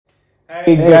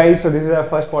Hey guys, so this is our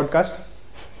first podcast.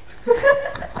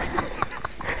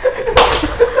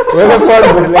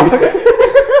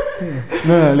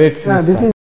 No, let's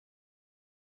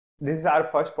This is our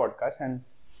first podcast, and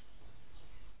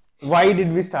why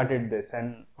did we started this,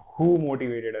 and who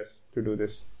motivated us to do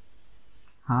this?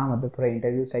 हाँ मतलब थोड़ा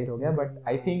interview style हो गया, but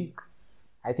I think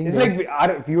It's like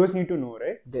our viewers need to know,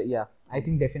 right? Yeah, I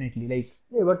think definitely like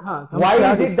Yeah, but why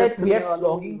is it that we are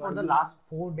slogging for the last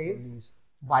 4 days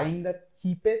buying the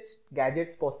cheapest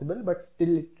gadgets possible, but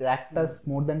still it racked us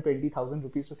more than 20,000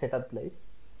 rupees to set up live.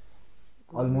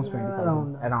 Almost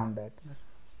 20,000 around that.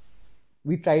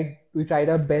 We tried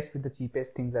our best with the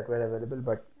cheapest things that were available,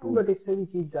 but इससे भी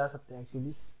cheap जा सकते हैं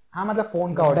actually. हाँ मतलब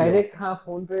phone का audio. Direct हाँ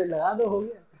phone पे लगा दो हो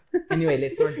गया. Anyway,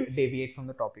 let's not deviate from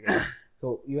the topic.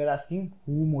 So you were asking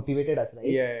who motivated us,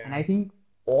 right? Yeah. And I think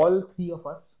all three of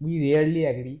us, we rarely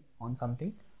agree on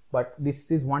something, but this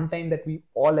is one time that we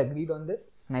all agreed on this,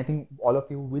 and I think all of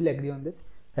you will agree on this,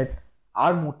 that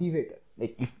our motivator,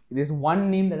 like if there's one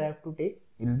name that I have to take,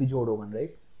 it will be Joe Rogan,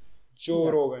 right?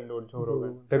 Joe Rogan.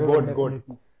 The goat.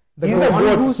 He's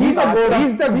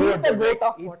the goat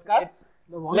of podcasts.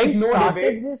 The one Like who no started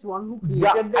debate. this, one who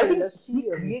created the I think industry. he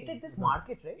created this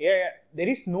market, right? Yeah. There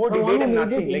is no The one debate and who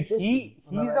made nothing. it Like he's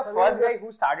the interesting. first guy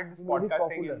who started this Very podcast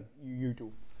thing popular. in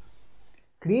YouTube.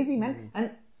 Crazy, man.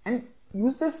 And you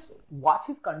just watch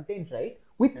his content, right?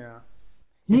 With Yeah.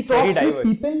 he It's very talks with diverse.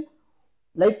 people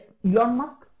like Elon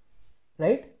Musk,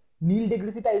 right? Neil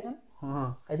deGrasse Tyson.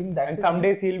 I think that's And his some name.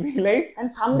 days he'll be like,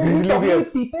 And some days he's Grizzly talking bears.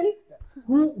 with people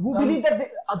who believe that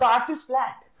the earth is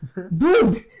flat.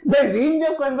 Dude, the range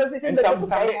of conversation and that this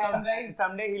guy has.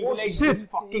 someday he'll Oh, be like, shit. this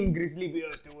fucking grizzly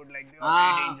bears, dude. Like they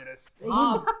are very dangerous.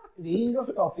 Range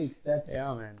of topics. That's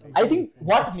Yeah, man. I think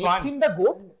what It's makes fun. him the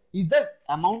GOAT is the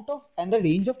amount of and the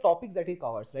range of topics that he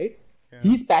covers, right? Yeah.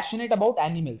 He's passionate about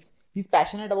animals. He's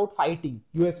passionate about fighting,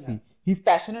 UFC. He's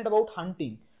passionate about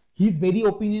hunting. He's very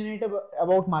opinionated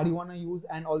about marijuana use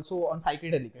and also on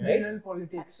psychedelics, right? and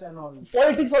politics and all.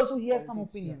 Politics also he has some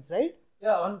opinions, right?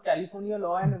 Yeah, on California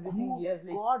law and everything, he has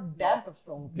like God damn. lot of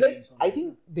strong Like opinions. on I it.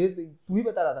 think तू ही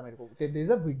बता रहा था मेरे को. There's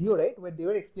a video, right, where they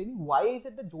were explaining why is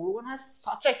it that Joe Rogan has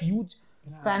such a huge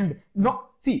fan. No,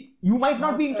 see, you might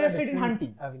not be interested in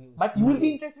hunting, avenues. but you will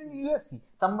be interested in UFC.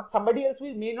 Somebody else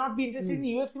may not be interested in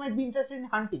UFC, might be interested in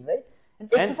hunting, right?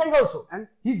 And exercise also. and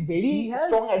He's very he has-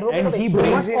 strong advocate and of he so exercise.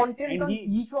 brings much in- content and on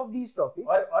he- each of these topics.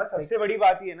 और सबसे बड़ी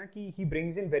बात ये है ना कि he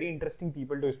brings in very interesting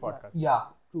people to his podcast. Yeah,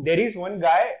 true. There is one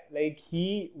guy, like he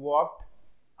walked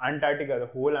Antarctica, the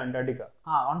whole Antarctica,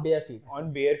 On bare feet.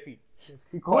 on bare feet.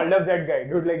 He called up that guy,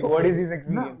 dude. Like, what is his Now,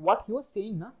 experience? what he was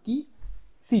saying, na,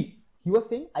 he was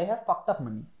saying, I have fucked up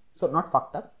money. So not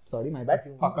fucked up. Sorry, my bad.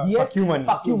 Fuck He has you money.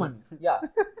 Fuck you money. Yeah.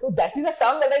 So that is a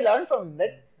term that I learned from him.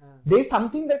 That there is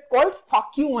something that called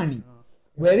fuck you money,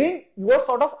 wherein you are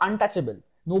sort of untouchable.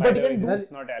 Nobody By the way, can do. this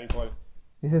is not alcohol.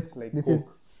 This is like this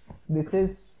Coke.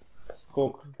 is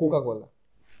Coke. Coca-Cola.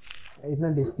 इतना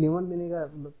disclaimer देने का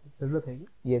जरूरत है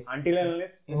क्या? Yes. Until and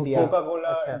unless Yeah.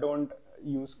 Coca-Cola Achha. don't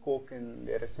use Coke in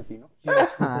their recipe, no?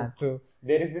 True.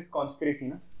 There is this conspiracy,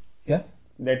 na? क्या?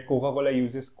 That Coca-Cola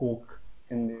uses Coke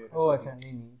in their Oh, recipe. अच्छा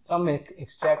नहीं. Some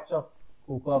extracts of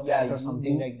cocoa plant or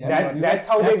something like that. That's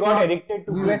how they got addicted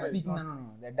to We were Coke. speaking.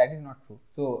 No. That is not true.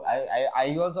 So I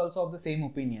was also of the same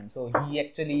opinion. So he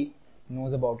actually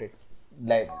knows about it.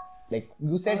 Like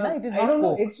you said, na, it is I not don't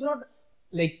know. Coke. It's not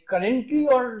like currently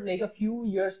or like a few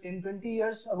years, 10-20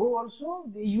 years ago also,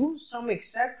 they use some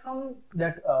extract from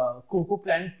that cocoa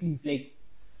plant leaf, like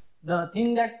the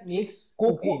thing that makes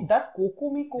Cocoa. cocaine. Does cocoa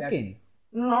make cocaine?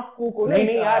 Not cocoa. नहीं like,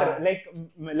 नहीं यार,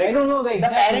 like I don't know the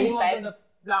exact parent name plant. of the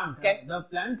plant. Can- the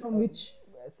plant from which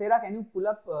Sarah, can you pull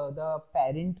up the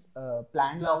parent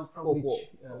plant of from cocoa?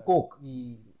 which Coke.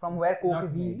 we From where Coke not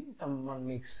is we, made? someone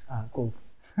makes coke.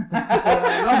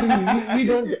 Not we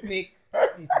don't make.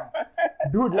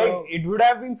 dude, like it would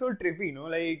have been so trippy, no?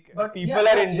 Like But people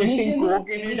yeah, are injecting initially- Coke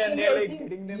in it and initially they're I like think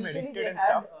getting them initially addicted they and had,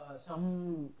 stuff.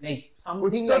 some like कुछ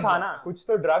something तो like था that. ना, कुछ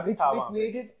तो drugs था which वहाँ पे.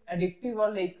 made it addictive or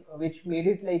like which made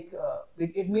it like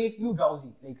it made you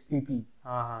drowsy, like sleepy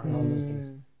हाँ हाँ. and all those things.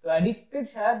 तो addicted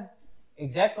शायद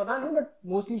exact पता नहीं but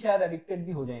mostly शायद addicted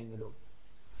भी हो जाएंगे लोग.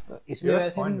 तो इसमें You're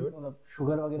वैसे fun, भी dude. मतलब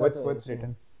sugar वगैरह तो What's है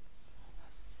written?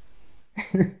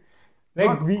 Like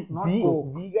Not we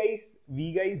Coke. we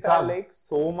guys Drug. are like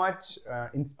so much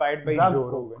inspired by Drug Joe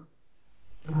Coke.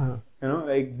 Rogan. You know,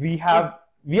 like we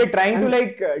are trying to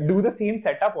like do the same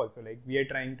setup also. Like we are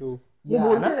trying to ये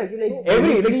बोलते हैं ना कि like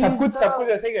every like Jamie सब is कुछ the-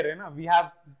 ऐसे ही कर रहे हैं ना. We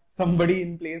have somebody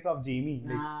in place of Jamie.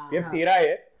 Like we have Sarah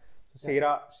here.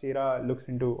 So Sarah looks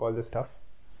into all the stuff.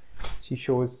 She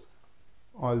shows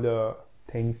all the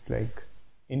things like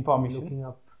information. Looking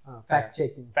up, fact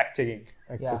checking. Fact checking.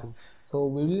 Yeah. So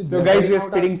we will. So guys, we are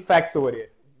spitting facts over here.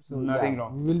 So nothing yeah,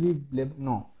 wrong. We will be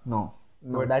no,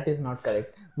 What? that is not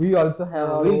correct. We also have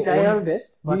our We'll try own, our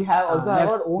best. we but, have also have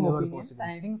our never- own never opinions, possible.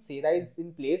 and I think Seda is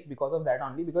in place because of that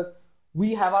only, because we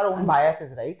have our own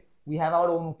biases, right? We have our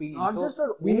own opinions. Not so just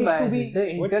our we own need biases. to be The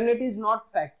internet is not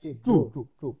fact checked.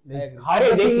 true. Like, I agree.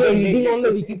 Hare, Nothing you're reading on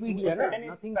the it's- Wikipedia, it's na? written,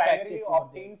 it's Nothing primarily fact-checked over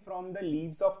obtained from the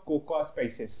leaves of cocoa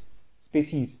species.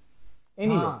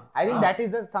 Anyway, Ah, I think ah. that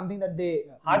is the something that they.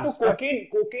 हाँ तो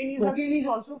cocaine is a Cocaine is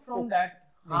also from that.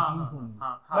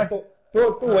 हाँ तो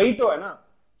वही तो है ना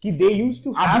कि they used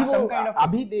to have some kind of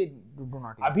Abhi they do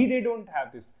not. use. Abhi they don't have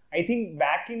this. I think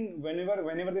back in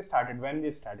whenever they started,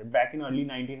 back in early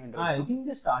 1900s. I think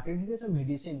they started it as a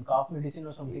medicine, cough medicine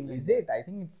or something like Is that. it? I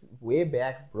think it's way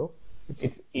back, bro.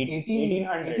 It's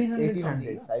 1800.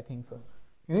 1800s, I think so.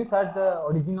 Can you search the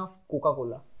origin of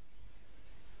Coca-Cola?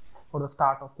 Or the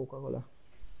start of Coca-Cola?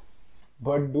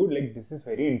 But dude, like this is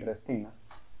very interesting, na?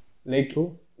 Like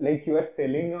you are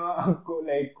selling a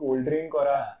like cold drink or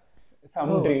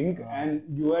some drink, and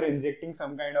you are injecting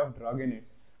some kind of drug in it.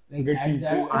 Like Get at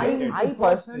people that, addicted. I it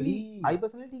was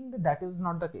personally think that is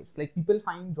not the case. Like people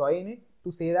find joy in it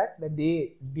to say that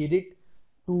they did it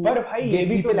to पर भाई ये get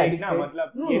भी तो people देखना addicted.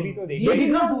 मतलब No, ये भी तो they देखना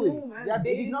did not do it. know, man. Yeah,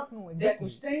 they did not know, exactly.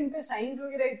 उस टाइम पे साइंस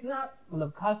वगैरह इतना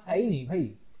मतलब खास था ही नहीं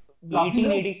भाई.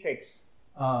 1886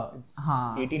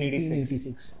 हाँ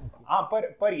 1886 हाँ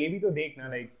पर ये भी तो देखना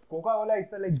like Coca-Cola is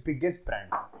the like biggest brand,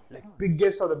 like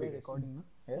biggest of the biggest. recording ना.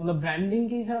 मतलब ब्रांडिंग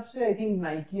के हिसाब से I think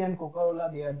Nike and Coca Cola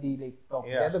they are the like top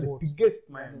Yeah, the the goats. biggest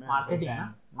man. Marketing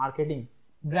ना marketing.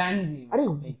 Brand अरे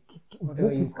वो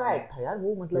किसका add था यार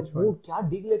वो मतलब Which वो one? क्या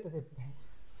डिग लेते थे.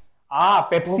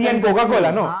 Pepsi and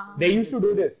Coca-Cola, no? हाँ, They used to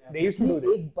do this. They used to do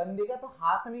this. एक बंदे का तो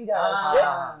हाथ नहीं जा रहा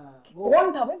था.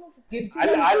 कौन था भाई वो?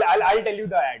 I'll tell you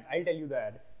the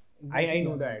ad. I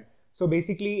know the ad. So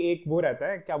basically एक वो रहता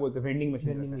है क्या बोलते हैं वेंडिंग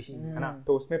मशीन है ना,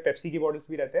 तो उसमें पेप्सी की बॉटल्स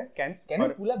भी रहते हैं cans. Can you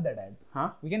pull up that ad? हाँ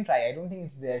We can try. I don't think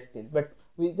it's there still, but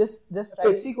we just try.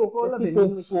 Pepsi Coca-Cola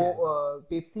vending machine ad.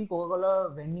 Pepsi Coca-Cola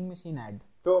vending machine ad.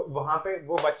 तो वहां पे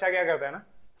वो बच्चा क्या करता है ना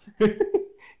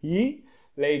ही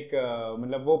लाइक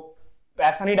मतलब वो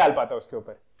पैसा नहीं डाल पाता उसके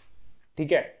ऊपर,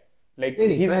 ठीक है, लाइक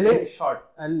पहले शॉर्ट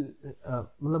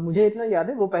मतलब मुझे इतना याद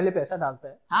है वो पहले पैसा डालता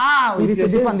है. हाँ,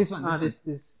 this one.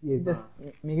 this ये Just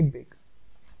make it big.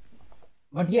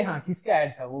 But ये हाँ किसका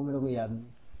ऐड था वो मेरे को याद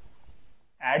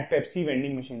नहीं. एड पेप्सी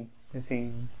वेंडिंग मशीन जैसे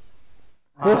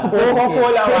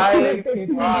Coca-Cola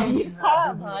भाई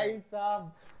हाँ भाई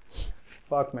साहब.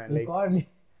 fuck man, like रिकॉर्ड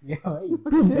लिया भाई.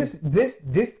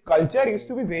 this culture used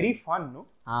to be very fun, no?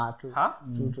 हाँ true. हाँ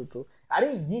True.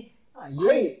 अरे ये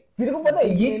ये तेरे को पता है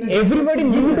ये चीज everybody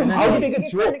knew how to take a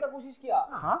करने joke. का कोशिश किया.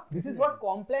 हाँ This is what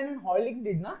Complan and Horlicks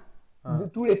did ना,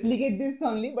 to replicate this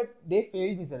only, but they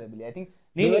failed miserably. I think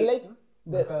they नहीं, were नहीं. like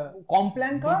the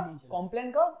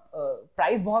Complan का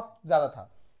प्राइस बहुत ज्यादा था,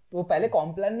 तो वो पहले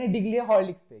Complan ने डिग लिया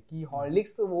Horlicks पे कि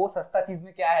Horlicks वो सस्ता चीज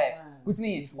में क्या है, कुछ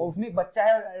नहीं है. और उसमें एक बच्चा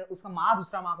है और उसका माँ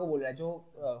दूसरा माँ को बोल रहा है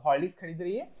जो Horlicks खरीद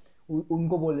रही है,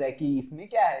 उनको बोल रहा है कि इसमें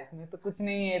क्या है, इसमें तो कुछ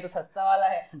नहीं है, तो सस्ता वाला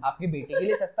है, आपके बेटे के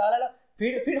लिए सस्ता वाला ला.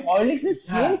 फिर Horlicks ने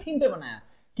सेम थीम पे बनाया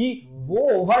कि वो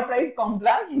ओवर प्राइस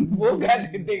Complan वो क्या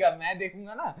देगा मैं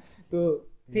देखूंगा ना, तो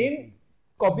सेम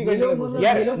कॉपी करने की कोशिश.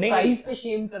 यार, ये लोग नहीं, प्राइस पे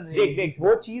शेम कर रहे हैं. देख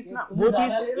वो चीज ना तुम वो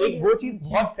ज्यादा ले रहे हो, चीज वो चीज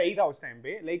बहुत सही था उस टाइम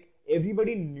पे, like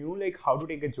everybody knew like how to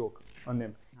take a joke on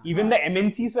them. Even the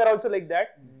MNCs were also like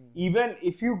that. Even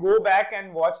if you go back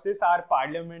and watch this our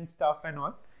parliament stuff and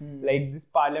all, like this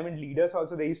parliament leaders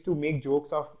also they used to make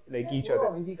jokes of like each other.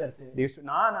 अभी भी करते हैं. They used to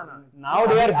now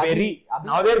they are very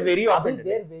offended.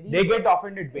 they're very- They get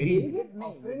offended very easily.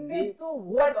 Offended तो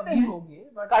वो करते कभी हैं, होंगे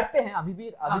but करते हैं अभी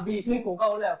भी इसमें कोका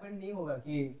कोला ऑफेंड नहीं होगा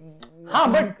कि हाँ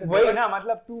but वही ना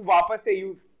मतलब तू वापस से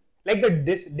you like the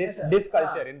this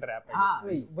culture in rap. I guess. हाँ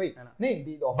वही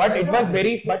नहीं But it was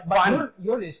very fun.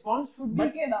 your response should be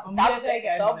कि हम भी ऐसा एक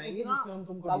ऐड बनाएंगे जिसमें हम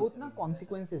तुमको तब उतना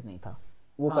consequences नहीं था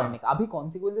वो करने का. अभी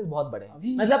consequences बहुत बड़े हैं.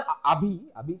 अभी- मतलब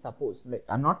अभी suppose like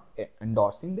I'm not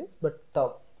endorsing this but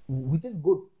which is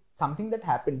good, something that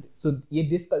happened. So ये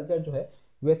this culture जो है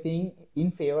we are saying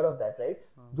in favor of that, right?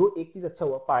 जो एक चीज अच्छा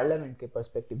हुआ पार्लियामेंट के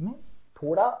पर्सपेक्टिव में,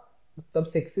 थोड़ा तब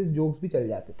सेक्सिस्ट जोक्स भी चल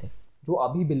जाते थे जो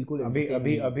अभी बिल्कुल अभी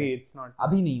it's not.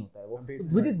 अभी नहीं होता है वो, अभी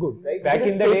it's which is good, right? Back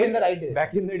Because in the step day, in the right direction.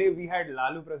 back in the day, we had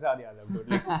Lalu Prasad Yadav. Dude.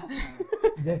 Like,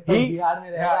 जब तक बिहार में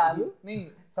रहेगा आलू नहीं,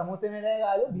 समोसे में रहेगा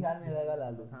आलू, बिहार में रहेगा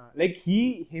Lalu. like he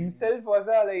himself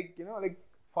was a like you know like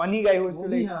funny guy who used वो to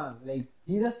भी like हाँ like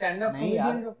he's a stand up नहीं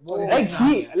यार, comedian. वो- like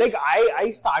he like I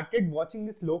started watching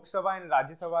this Lok Sabha and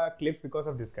Rajya Sabha clips because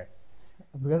of this guy.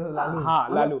 Because of Lalu. हाँ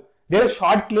Lalu. There are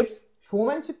short clips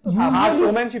showmanship तो हाँ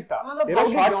showmanship था मतलब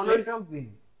Donald Trump win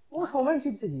वो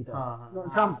showmanship से जीता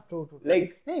Trump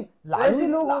like नहीं ऐसे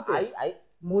लोग होते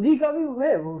मोदी का भी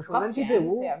है वो शोमैनशिप है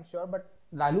वो I am sure but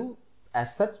Lalu as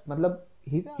such मतलब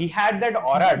he had that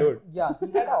aura dude yeah he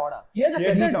had an aura he has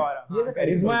a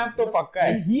charisma है तो पक्का है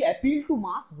and he appealed to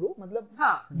mass bro मतलब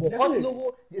हाँ बहुत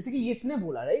लोगों जैसे कि इसने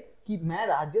बोला राइट कि मैं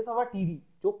राज्यसभा टीवी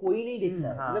जो कोई नहीं देखता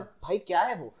है मतलब भाई क्या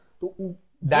है वो तो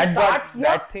that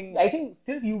thing I think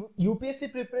सिर्फ यूपीएससी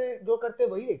प्रिपेयर जो करते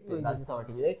वही देखते हैं राज्यसभा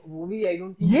टीवी राइट वो भी आई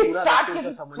डोंट थिंक ये स्टार्ट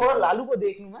किया थोड़ा लालू को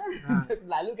देख लूं मैं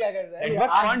लालू क्या कर रहा है it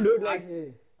was fun dude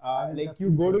like you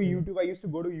go to YouTube. I used to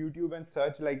go to YouTube and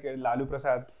search like Lalu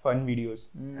Prasad fun videos,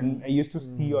 and I used to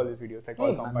see all these videos like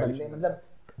all compilations. मतलब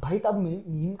भाई तब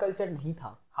meme culture नहीं था.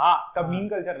 हाँ तब meme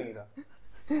culture नहीं था.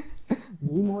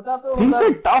 Meme होता तो things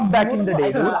were tough back in the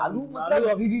day. Lalu मतलब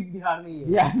अभी भी बिहार में ही है.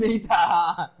 बिहार में ही था.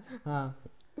 हाँ.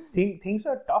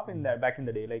 Things were tough in that back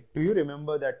in the day. Like, do you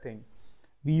remember that thing?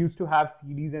 We used to have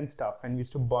CDs and stuff, and we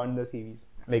used to burn the CDs.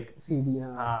 Like CD,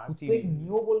 हाँ. उसके एक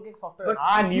Neo बोल के एक software.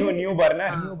 हाँ Neo burner.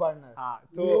 Neo burner. हाँ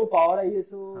तो power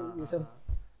ISO ये सब.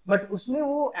 बट उसमें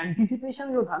वो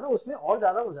एंटिसिपेशन जो था ना उसमें और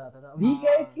ज्यादा मजा आता था. अभी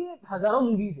क्या है कि हजारों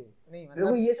मूवीज है. नहीं मेरे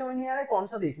को ये समझ नहीं आ रहा है कौन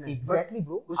सा देखना है. Exactly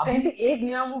bro. उस टाइम पे एक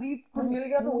नया मूवी कुछ मिल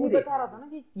गया तो वो बता रहा था ना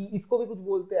कि इसको भी कुछ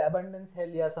बोलते हैं abundance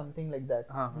hell या something like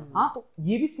that. हाँ तो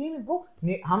ये भी सेम है bro.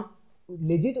 हम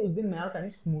लेजिट उस दिन मैं और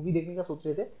कनिष्क मूवी देखने का सोच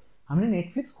रहे थे. हमने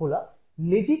नेटफ्लिक्स खोला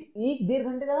लेजिट 1-1.5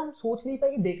 घंटे तक हम सोच नहीं पाए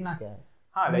कि देखना क्या है.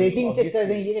 हाँ, रेटिंग चेक कर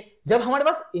देंगे ये जब हमारे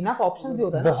पास इनफ ऑप्शंस भी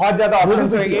होता है ना बहुत ज्यादा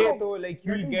ऑप्शंस होंगे तो लाइक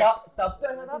यू विल गेट तब तो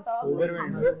ऐसा था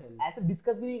तब ऐसे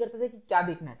डिस्कस भी नहीं करते थे कि क्या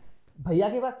देखना है. भैया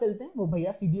के पास चलते हैं वो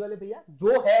भैया सीडी वाले भैया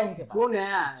जो है उनके पास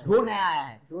जो नया आया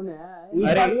है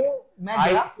अरे मैं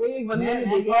गया कोई एक बंदे ने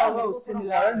देखा होगा उससे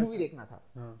मिला हॉरर मूवी देखना था.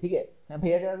 ठीक है मैं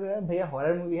भैया के पास गया भैया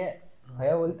हॉरर मूवी है.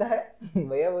 भैया बोलता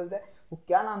है वो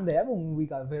क्या नाम था वो मूवी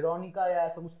का वेरोनिका या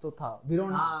ऐसा कुछ तो था.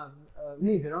 विरोना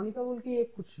नहीं वेरोनिका बोल के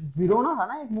एक कुछ विरोना था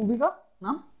ना एक मूवी का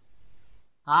नाम.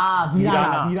 हाँ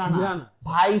वीराना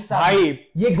भाई साहब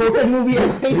ये गोटेड मूवी है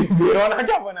भाई. विरोना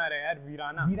क्या बना रहे हैं यार.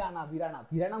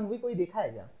 वीराना मूवी कोई देखा है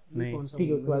क्या? नहीं. ठीक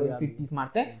है उसके बाद फिर पीस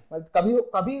मारते हैं.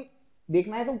 कभी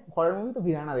देखना है तो हॉरर मूवी तो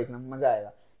वीराना देखना मजा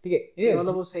आएगा. ठीक है ये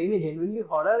मतलब वो सही में जेन्युइनली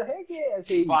हॉरर है कि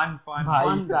ऐसे ही फन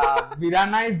भाई साहब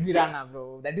वीराना is Veerana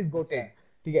bro that is GOATed.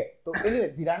 ठीक है तो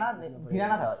एनीवेज वीराना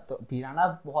था तो वीराना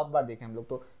बहुत बार देखे हम लोग.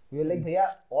 तो वी लाइक भैया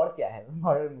और क्या है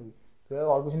हॉरर मूवी तो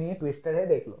और कुछ नहीं है ट्विस्टेड है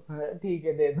देख लो. ठीक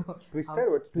है दे दो.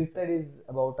 Twisted is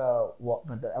about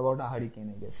a hurricane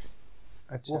I guess.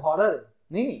 अच्छा वो हॉरर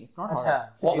नहीं इट्स नॉट. अच्छा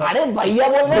अरे भैया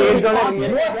बोल रहे हैं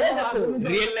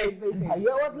रियल लाइफ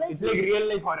भैया was like it's like real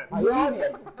life horror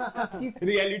किस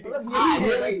reality.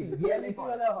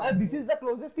 This is the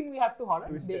closest thing we have to horror.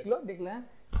 देख लो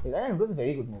it was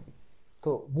very good movie.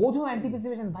 तो वो जो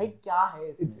एंटिसिपेशन भाई क्या है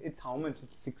it's how much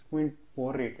it's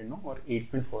 6.4 rated no or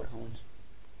 8.4 how much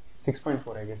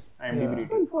 6.4 I guess IMDb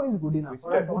rating. 6.4 is good enough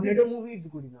for a tornado movie. It's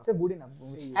good enough. It's a good enough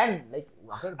movie. And like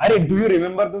अरे do you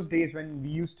remember those days when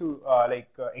we used to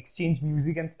exchange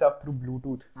music and stuff through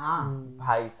Bluetooth? हाँ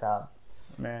भाई साहब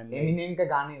man Eminem का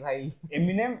गाने भाई.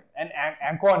 Eminem and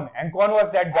Akon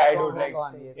was that guy dude like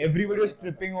everybody was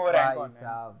tripping over Akon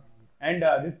and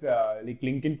this like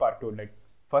Linkin Park dude like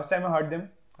first time I heard them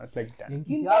I was like damn.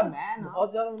 यार मैं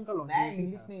बहुत ज्यादा उनका long मैं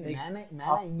English नहीं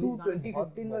मैं English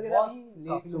 2015 वगैरह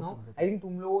late सुना. आई थिंक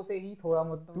तुम लोगों से ही थोड़ा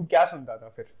मतलब तू क्या सुनता था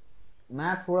फिर?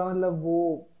 मैं थोड़ा मतलब वो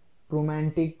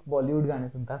रोमांटिक बॉलीवुड गाने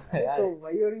सुनता था यार. तो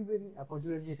why are you being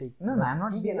apologetic? No I am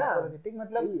not being apologetic.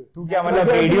 मतलब तू क्या मतलब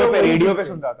रेडियो पे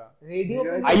सुनता था? रेडियो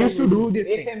पे I used to do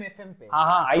this thing. FM पे.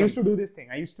 हाँ I used to do this thing.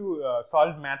 I used to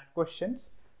solve maths questions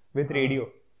with radio.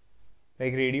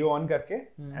 Like radio on करके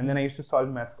and then I used to solve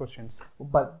maths questions.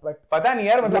 But पता नहीं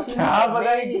यार मतलब क्या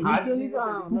पता नहीं इनिशियली तो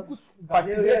मतलब कुछ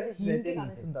पर्टिकुलर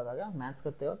गाने सुनता था क्या मैथ्स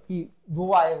करते हो कि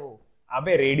जो आए वो.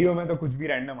 अबे रेडियो में तो कुछ भी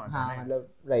रैंडम आता है. हाँ मतलब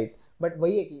राइट बट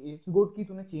वही है कि इट्स गुड कि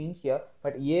तूने चेंज किया.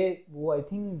 बट ये वो आई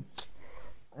थिंक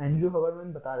एंड्रयू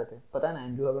हबरमैन बता रहे थे. पता है ना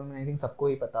एंड्रयू हबरमैन आई थिंक सबको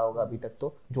ही पता होगा अभी तक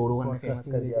तो. जो रोगन ने फेमस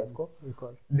कर दिया उसको.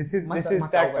 This is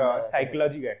that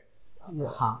psychology guy.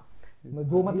 हाँ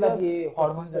जो मतलब ये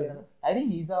hormones I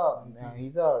think he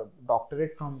is a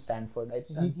doctorate from Stanford. I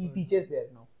think he teaches there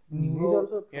now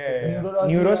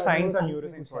neuroscience और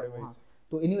न्यूरोसाइंस whatever.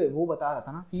 तो एनीवे वो बता रहा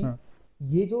था ना कि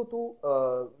ये जो तू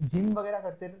जिम वगैरह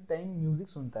करते टाइम म्यूजिक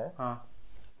सुनता है. हां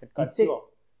इससे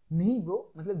नहीं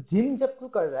ब्रो मतलब जिम जब तू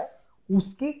कर रहा है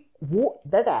उसके वो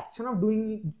that action of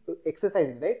doing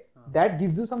exercising right that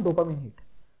gives you some dopamine hit.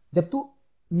 जब तू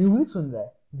म्यूजिक सुन रहा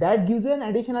है that gives you an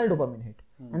additional dopamine hit.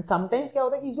 And sometimes क्या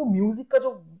होता है कि जो म्यूजिक का जो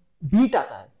बीट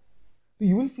आता है तो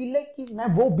यू विल फील लाइक कि मैं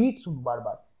वो बीट सुनूं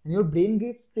बार-बार. and your brain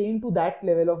gets trained to that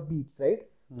level of beats, right?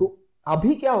 तो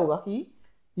अभी क्या होगा कि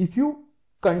if you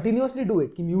continuously do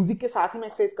it कि म्यूजिक के साथ ही मैं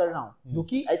एक्सरसाइज कर रहा हूँ जो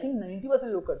कि I think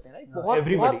 90% लोग करते हैं, right? बहुत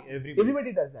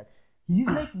everybody does that. He's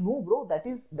like, no bro, that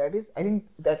is I think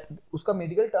that उसका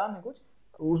medical term है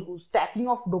कुछ stacking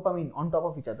of dopamine on top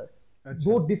of each other.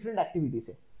 दो different activities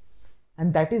है,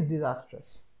 and that is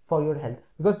disastrous for your health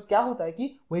because क्या होता है कि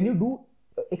when you do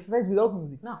exercise without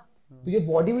music ना, so your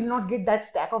body will not get that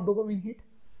stack of dopamine hit.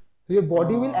 So your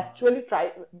body will actually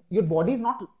your body is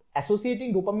not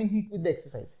associating dopamine hit with the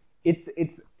exercise.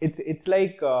 It's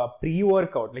like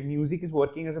pre-workout. Like music is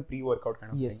working as a pre-workout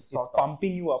kind of thing. It's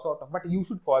pumping you up. Sort of. But you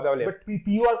should further left. But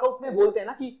pre-workout में बोलते हैं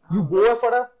ना कि you go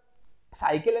for a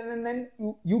cycle and then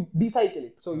you decycle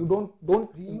it. So you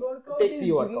don't pre-workout take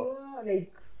pre-workout.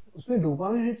 Like उसमें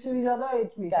dopamine hit से भी ज़्यादा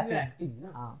it's making active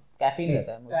ना. हाँ, caffeine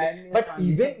रहता है. But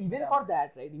even for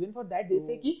that, right? Even for that, they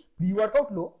say कि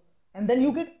pre-workout low. And then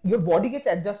your body gets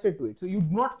adjusted to it, so you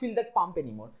do not feel that pump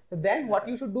anymore. So then what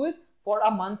you should do is for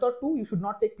a month or two you should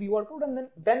not take pre-workout, and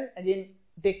then again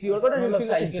take pre-workout and you feel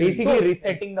the same. Basically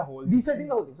resetting the whole thing. So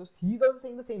he's also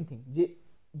saying the same thing.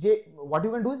 What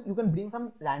you can do is you can bring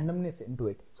some randomness into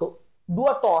it. So do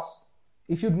a toss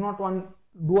if you do not want.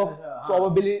 Do a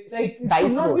probability like dice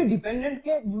should not roll. be dependent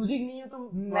के music नहीं है तो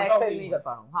मैं exercise नहीं कर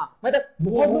पा रहा हूँ. हाँ, मतलब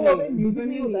बहुत लोग अगर म्यूजिक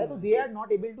नहीं होता है तो they are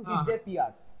not able to hit their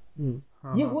PRs.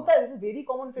 ये होता है, this is very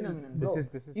common phenomenon, bro.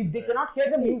 If they cannot hear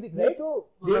the music, right, तो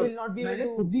they will not be able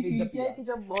to. खुद भी फील किया है कि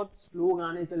जब बहुत स्लो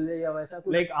गाने चल रहे या वैसा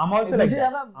कुछ. Like I'm also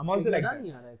like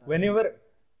that. Whenever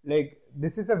like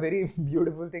this is a very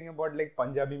beautiful thing about like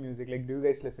Punjabi music. Like do you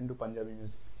guys listen to Punjabi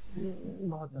music?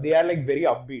 They are like very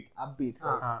upbeat.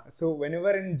 So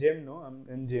whenever in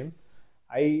gym,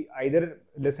 I either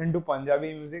listen to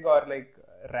Punjabi music or like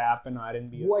rap and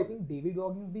R&B. वो I think David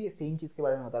Goggins भी same चीज के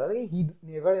बारे में बता रहा था कि he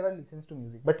never ever listens to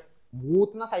music, but वो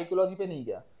उतना psychology पे नहीं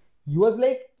गया. He was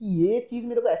like कि ये चीज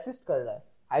मेरे को assist कर रहा है.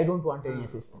 I don't want any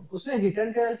assistance. उसने hit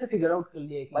and trial से figure out कर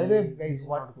लिया कि. By the way, guys,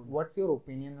 what's your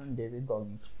opinion on David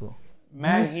Goggins, bro?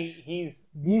 Man, he's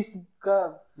beast का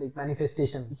like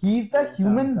manifestation. He's the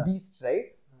human beast,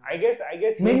 right? I guess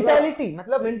mentality,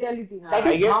 मतलब mentality. That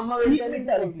is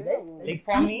mentality, right? Like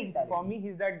for me,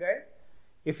 he's that guy.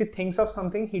 If he thinks of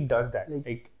something, he does that.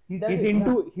 Like he's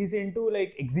into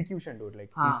like execution, dude. Like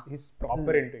he's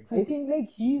proper into it. I think like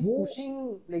he's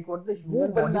pushing like what the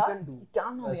human body can do. क्या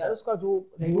नाम है यार उसका जो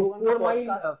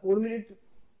 4 minute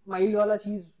mile वाला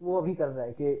चीज वो अभी कर रहा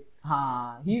है कि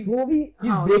हाँ he's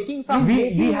breaking some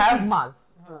we have mass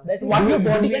that what your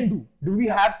body can do. Do we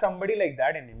have somebody like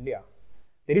that in India?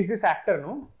 There is this actor,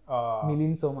 no?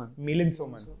 Milind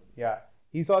Soman. Yeah.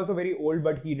 He's also very old,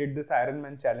 but he did this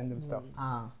Ironman challenge and stuff.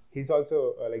 He's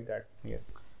also like that,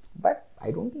 yes. But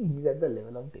I don't think he's at the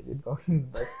level of David Goggins,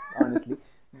 but honestly.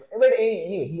 But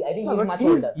anyway, I think he's much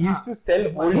older. He used to sell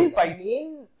old spice.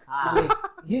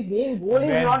 His main goal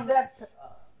is not that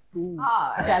to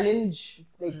challenge,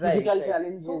 like physical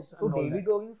challenges. So David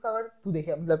Goggins का अगर तू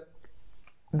देखे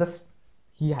मतलब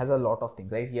he has a lot of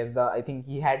things, right? I think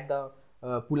he had the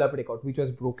pull-up record, which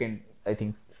was broken, I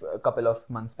think, a couple of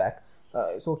months back.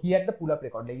 So he had the pull-up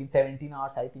record, like in 17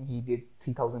 hours, I think he did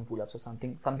 3,000 pull-ups or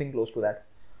something close to that.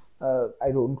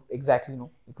 I don't exactly know.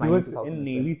 He was in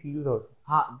Navy SEALs also.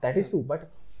 That is true, but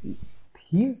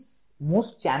his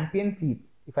most champion feat,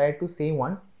 if I had to say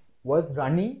one, was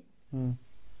running.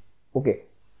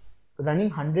 Running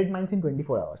 100 miles in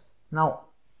 24 hours. Now,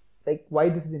 like why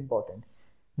this is important?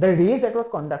 The race that was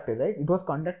conducted, right? It was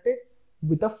conducted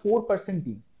with a 4-person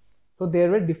team. So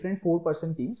there were different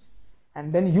 4-person teams.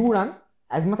 And then you run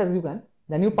as much as you can,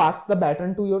 then you pass the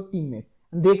baton to your teammate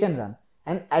and they can run.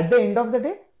 And at the end of the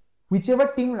day, whichever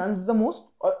team runs the most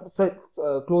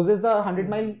or closes the 100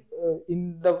 mile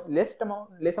in the less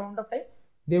amount of time,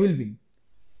 they will win.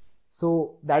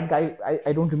 So that guy,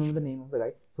 I don't remember the name of the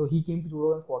guy. So he came to Joe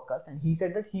Rogan's podcast and he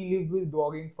said that he lived with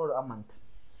Goggins for a month.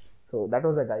 So that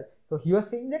was the guy. So he was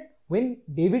saying that when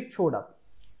David showed up,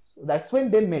 so that's when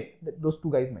they met, those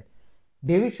two guys met.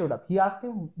 David showed up. He asked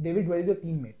him, David, where is your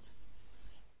teammates?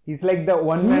 He's like the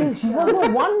one-man. He was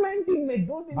a one-man teammate.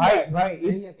 Don't think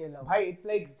that. It's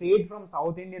like straight from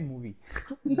South Indian movie.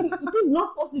 It is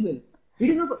not possible. It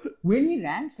is not. When he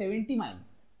ran 70 miles,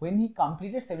 when he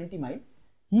completed 70 miles,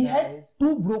 he had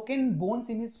 2 broken bones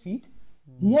in his feet.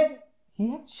 He had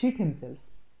shit himself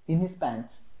in his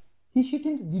pants. He shit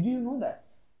himself. Did you know that?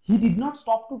 He did not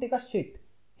stop to take a shit.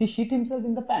 He shit himself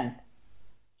in the pant.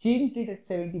 Changed it at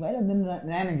 70 miles and then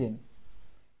ran again.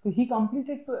 So he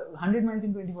completed 100 miles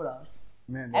in 24 hours.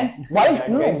 Man, and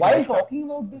while talking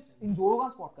about this in Joe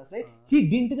Rogan's podcast, right? He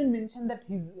didn't even mention that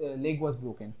his leg was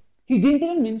broken. He didn't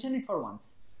even mention it for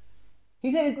once.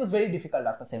 He said it was very difficult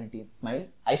after 17th mile.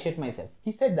 I shit myself.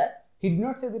 He said that. He did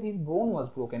not say that his bone was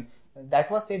broken.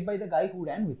 That was said by the guy who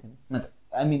ran with him.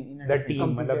 I mean, in a The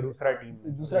team, मतलब दूसरा team.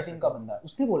 दूसरा team का बंदा.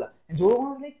 उसने बोला. And Joe Rogan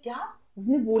was like, क्या?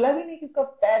 उसने बोला भी नहीं कि इसका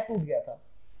पैर टूट गया था.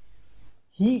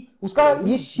 उसका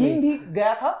ये शीन भी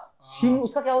गया था. शीन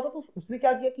उसका क्या होता तो उसने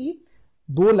क्या किया कि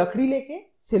 2 लकड़ी लेके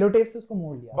सेलोटेप से उसको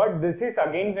मोड़ लिया. But this is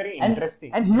again very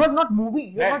interesting. And he was not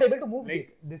moving. He was not able to move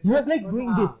this. He was like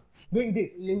doing this.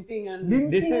 Limping and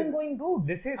going, dude.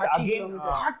 This is 30 again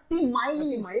 30 miles.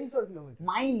 30 miles or kilometers?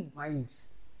 Miles.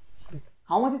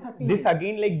 How much is 30 this miles?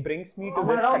 again like brings me to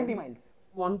this. Around 30 miles.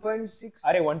 1.6.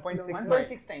 अरे 1.6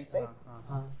 1.6 times, right?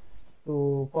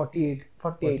 So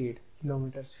 48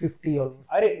 kilometers, 50 almost.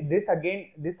 अरे this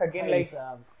again like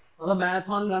A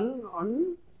marathon run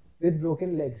on with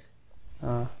broken legs.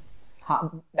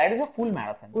 That is a full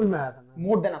marathon. Full marathon.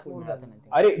 More than a full marathon, I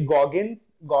think. अरे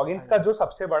Goggins का जो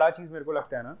सबसे बड़ा चीज मेरे को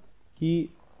लगता है ना कि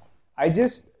I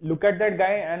just look at that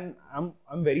guy and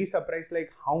I'm very surprised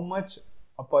like how much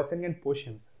a person can push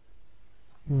him.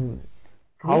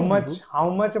 How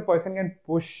much a person can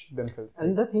push themselves.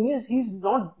 And the thing is, he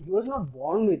was not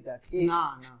born with that.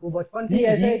 Nah. वो बचपन से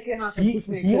ऐसा है कि हाँ सब कुछ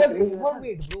में He was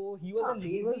overweight, bro. He was a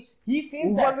lazy. He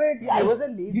says that. Overweight. I was a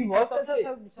lazy. He was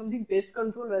something pest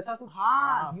control वैसा कुछ.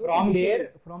 हाँ.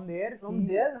 From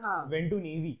there, हाँ. went to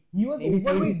Navy. He was Navy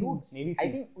overweight, SEALs. dude. Navy I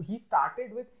SEALs. think he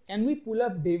started with. Can we pull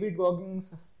up David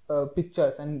Goggins'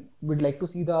 pictures and we'd like to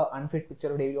see the unfit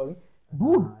picture of David Goggins?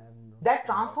 Dude, that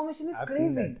transformation is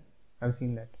crazy. I've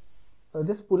seen that.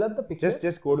 Just pull up the pictures.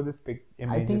 Just go to this pic.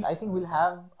 I think we'll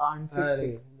have unfit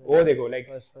page. Oh, they go like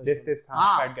this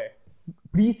fat guy.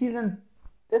 Pre-season.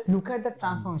 Just look at the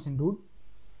transformation, dude.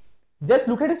 Just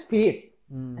look at his face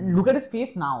and look at his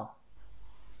face now.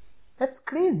 That's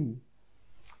crazy.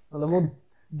 मतलब वो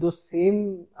जो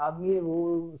same आदमी है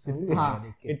वो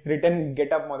हाँ. It's written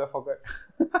get up motherfucker.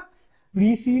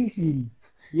 Pre-seal.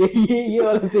 ये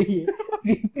वाला चाहिए.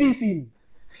 Pre-seal.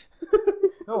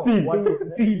 No,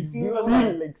 seal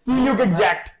you get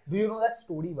jacked. Do you know that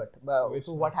story?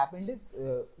 So what happened is,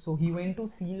 so he went to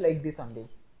seal like this Sunday.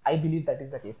 I believe that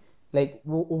is the case. Like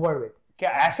वो overweight. क्या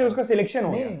ऐसे उसका selection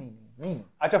हो गया? नहीं.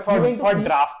 अच्छा for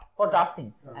draft. For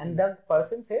drafting. And the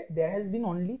person said there has been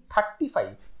only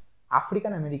 35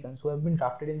 African Americans who have been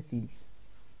drafted in SEALs.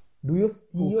 Do you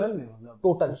see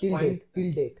total till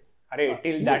date? अरे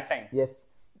till that time. Yes.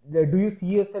 Do you see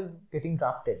yourself getting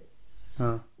drafted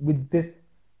with this?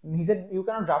 He said you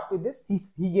cannot draft with this. He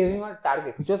gave him a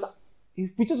target which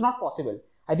was not possible.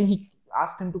 I think he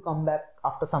asked him to come back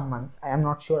after some months. I am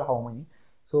not sure how many.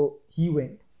 So he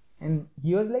went and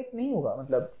he was like नहीं होगा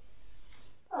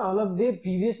मतलब they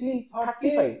previously thought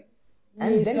 35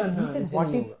 and then he said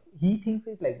what if he thinks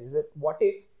it like this, that what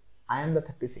if I am the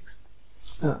 36th?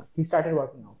 He started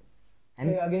working out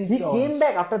and he came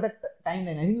back after that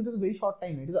timeline. I think it was a very short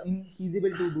time. It was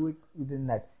infeasible to do it within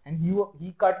that, and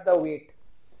he cut the weight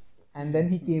and then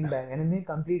he came back and then he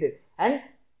completed. And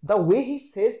the way he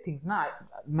says things,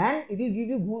 man, it will give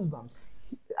you goosebumps.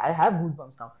 I have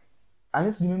goosebumps now. I'm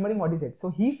just remembering what he said.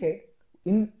 So he said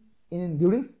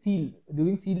during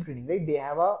SEAL training, right? They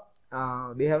have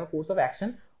a course of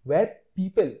action where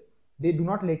people, they do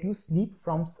not let you sleep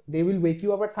they will wake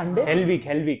you up at Sunday. Hell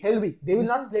week. They will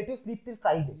not let you sleep till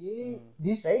Friday.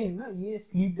 This thing,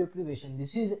 sleep deprivation.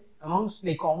 This is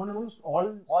common amongst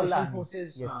all special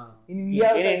forces. Yes. In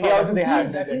India also they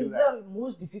have that is the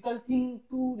most difficult thing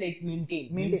to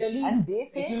maintain. Mentally, and they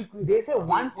say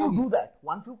once you do that,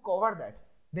 once you cover that,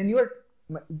 then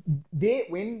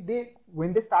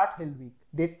when they start Hell Week,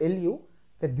 they tell you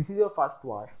that this is your first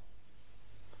war.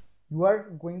 You are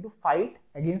going to fight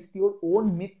against your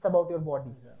own myths about your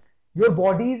body. Your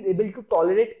body is able to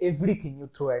tolerate everything you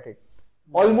throw at it.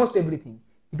 Almost everything.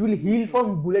 It will heal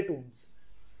from bullet wounds.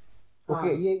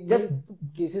 Okay, just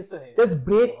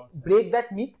break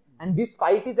that myth. And this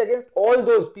fight is against all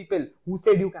those people who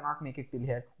said you cannot make it till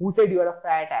here, who said you are a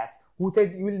fat ass, who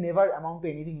said you will never amount to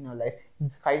anything in your life.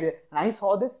 This fight, and I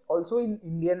saw this also in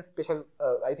Indian special,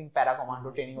 I think para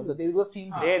commando training also. They do the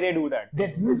same thing. They do that. The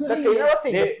trainer was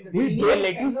saying they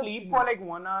let you sleep for like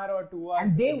 1 hour or 2 hours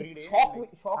and they every day. shock you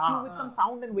with some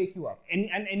sound and wake you up. And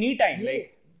any time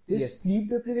this sleep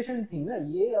deprivation thing,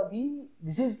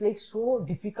 this is so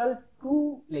difficult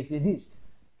to resist.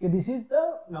 This is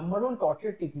the number one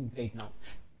torture technique right now.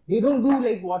 They don't do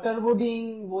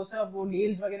waterboarding, वो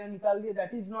nails वगैरह निकाल दिए.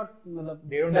 That is not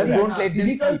they don't let them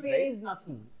physical sleep, pain right? is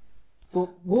nothing. तो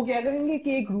वो क्या करेंगे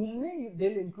कि एक room में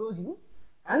they'll enclose you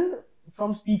and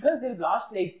from speakers they'll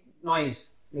blast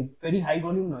noise, very high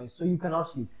volume noise, so you cannot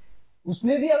sleep.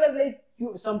 उसमें भी अगर like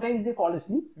sometimes they fall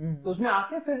asleep, तो उसमें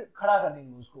आके फिर खड़ा कर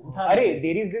देंगे उसको, उठा अरे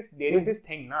देंगे। there is this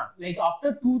thing ना. Like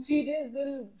after 2-3 days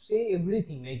they'll say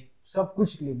everything, like सब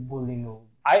कुछ बोल देंगे वो.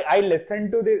 I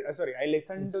listened to this. I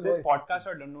listened to this podcast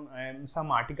or don't know,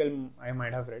 some article I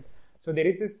might have read. So there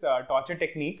is this torture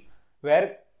technique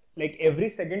where like every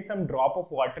second some drop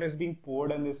of water is being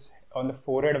poured on the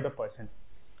forehead of the person.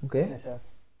 Okay. Yes, sir.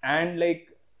 And like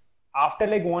after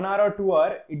like 1 hour or 2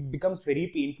 hours, it becomes very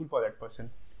painful for that person.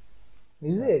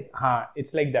 Is it? हाँ,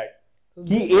 it's like that.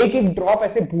 कि एक drop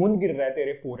ऐसे बूंद गिर रहा है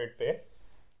तेरे forehead पे,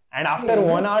 and after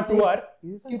 1 hour 2 hour,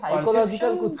 is some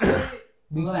psychological कुछ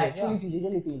because actually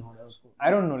physically pain हो रहा है उसको.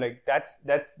 I don't know, like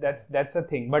that's a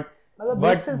thing, but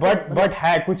मतलब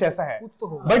है कुछ ऐसा है. कुछ तो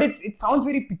होगा. But it sounds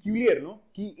very peculiar, no?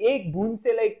 कि एक बूंद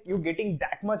से like you getting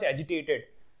that much agitated,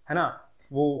 है ना?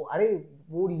 अरे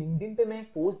वो LinkedIn पे मैं एक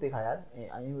पोस्ट देखा यार,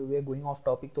 we are going off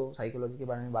topic तो साइकोलॉजी के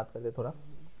बारे में बात करते थोड़ा.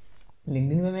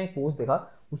 LinkedIn में मैं एक पोस्ट देखा,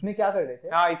 उसमें क्या कर रहे थे?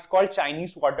 हाँ, it's called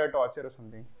Chinese water torture or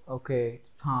something. Okay,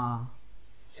 हाँ,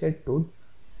 shit dude.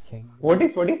 What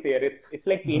is there? It's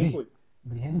like painful.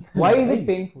 Why is it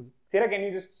painful? Sarah, can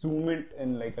you just zoom it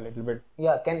in like a little bit?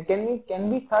 Yeah, can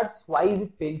we search why is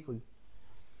it painful?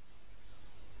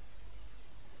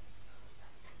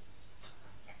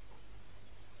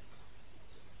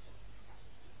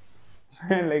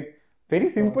 Like very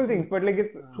simple things, but like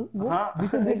it's हाँ,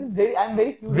 This is very, I'm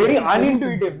very curious. very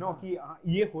unintuitive, no? कि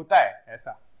ये होता है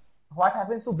ऐसा. What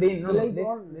happens to brain? No, Like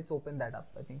let's open that up.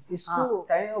 I think. इसको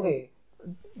Okay.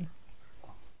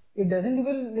 it doesn't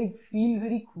even like feel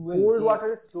very cruel. Cold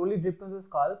water is slowly dripped on the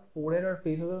scalp, forehead, or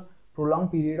face over a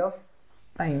prolonged period of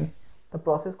time. The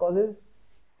process causes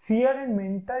fear and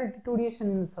mental deterioration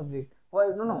in the subject.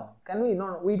 Well, no. Can we?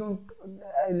 No, we don't.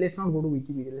 Let's not go to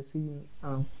Wikipedia. Let's see.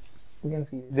 We can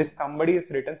see this. Just somebody has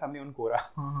written something on Quora.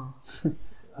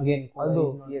 Again,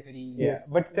 Although, Quora is not yes. very- Yeah,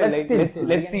 but still, like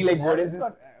let's see like what is this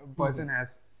person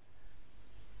has.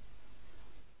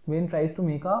 Brain tries to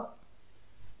make a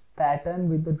pattern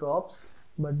with the drops,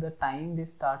 but the time they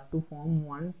start to form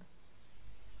one.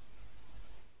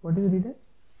 What is written?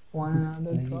 One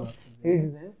another drop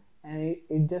hits them, and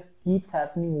it just keeps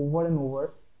happening over and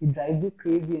over. It drives you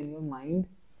crazy, and your mind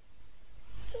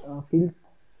feels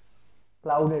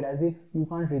clouded, as if you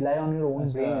can't rely on your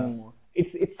own brain anymore.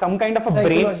 It's some kind of a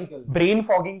Psychological. brain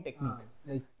fogging technique.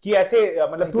 like कि ऐसे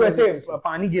मतलब तू ऐसे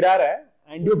पानी गिरा रहा है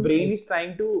and your brain is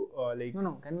trying to like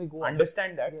No, can we go?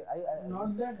 understand that.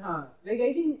 not that like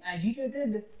I think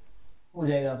agitated हो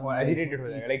जाएगा वो agitated हो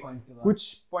जाएगा like point के बाद. कुछ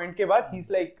point के बाद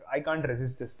he's like I can't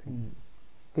resist this thing.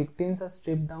 Victims are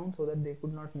stripped down so that they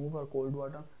could not move, or cold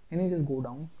water. Can you just go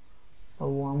down? Or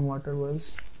warm water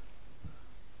was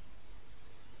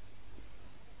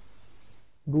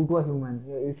do to a human?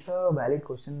 Yeah, it's a valid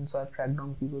question, so I've tracked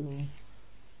down people who.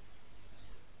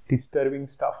 Disturbing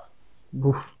stuff.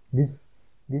 This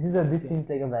seems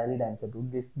like a valid answer, dude.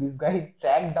 This guy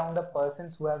tracked down the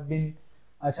persons who have been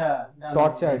अच्छा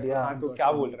tortured. Yeah. हाँ तो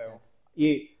क्या बोल रहे हो?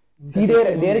 ये see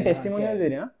their testimonials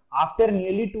there ना. After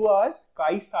nearly 2 hours,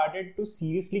 Kai started to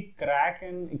seriously crack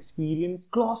and experience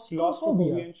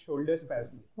claustrophobia and shoulder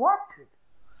spasms. What?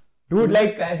 Dude,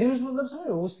 like spasms मतलब समझ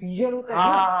वो seizure होता है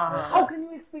हाँ. How can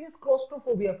you experience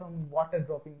claustrophobia from water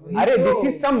dropping? अरे this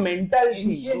is some mental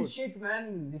thing. ancient Dude. shit man,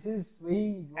 this is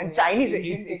very And Chinese,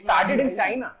 it started in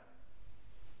China.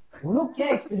 वो लोग क्या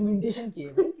एक्सपेरिमेंटेशन किए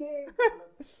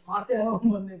मारते रहो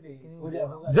बंदे पे हो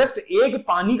जाएगा Just एक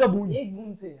पानी का बूंद. एक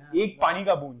बूंद से एक पानी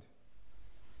का बूंद.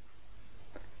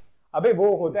 अबे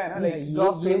वो होता है ना like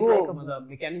ये वो मतलब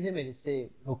मैकेनिज्म है जिससे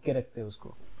रोक के रखते हैं उसको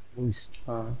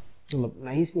हाँ. मतलब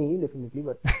नाइस नहीं definitely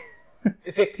but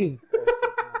effective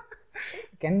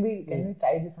Can we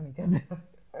try this on each other?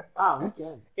 we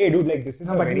can Hey dude, like this is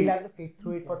No, a but very. we'll have to sit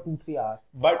through it for 2-3 hours.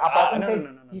 But person no. said-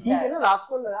 ठीक है ना रात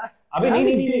को लगा अबे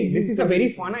नहीं. This is a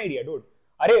very fun idea, dude.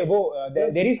 अरे वो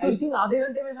there is I this. Think आधे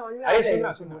घंटे में समझ में आ अरे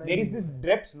जाएगा सुनना. There is this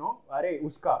drips, no? अरे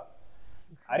उसका.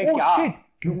 अरे Oh क्या? shit!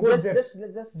 Glucose drips.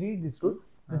 Just read this, dude.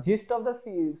 The gist of the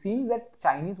scene is that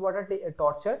Chinese water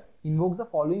torture invokes the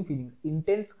following feelings: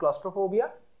 intense claustrophobia,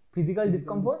 physical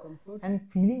discomfort, and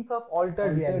feelings of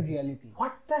altered reality.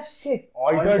 What the shit?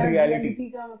 Altered reality.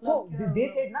 का So मतलब they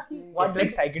said na ki It's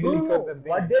like psychedelic or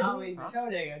something. what they हाँ do? वही नशा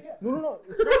हो जाएगा क्या No,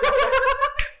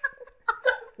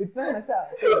 it's not nasha.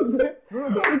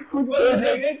 It's खुद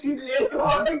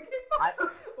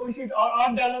oh shit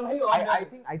और डालो भाई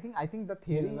I think the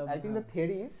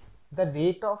theory is the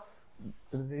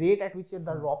rate at which the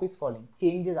drop is falling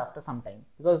changes after some time,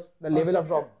 because the level of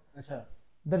drop, अच्छा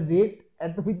the rate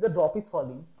at which the drop is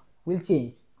falling will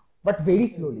change, but very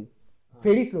slowly.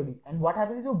 And what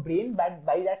happens is your brain by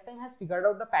that time has figured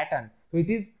out the pattern. So it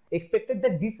is expected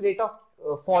that this rate of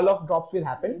fall of drops will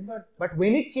happen. But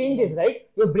when it changes, right,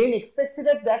 your brain expects it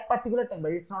at that particular time,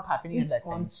 but it's not happening at It's that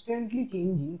time. constantly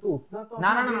changing. तो उतना तो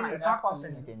No, it's not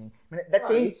constantly changing. That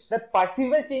change, that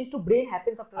perceivable change to brain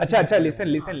happens after. अच्छा,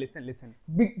 listen.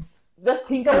 Just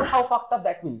think about how fucked up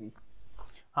that will be.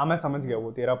 हाँ मैं समझ गया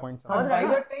वो तेरा पॉइंट और by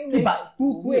that time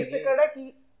तू एक्सपेक्ट कर रहा है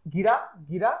कि गिरा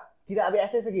अभी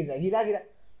ऐसे गिर रहा है गिरा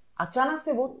अचानक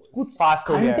से वो कुछ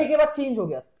घंटे के बाद चेंज हो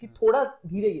गया कि थोड़ा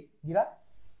धीरे गिरा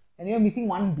and you are missing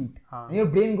one beat and your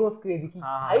brain goes crazy कि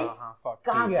भाई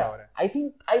कहाँ गया I think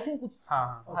कुछ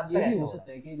ये भी हो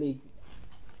सकता है कि like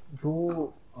जो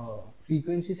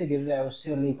फ्रीक्वेंसी से गिर रहा है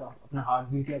उससे like अपना हार्ट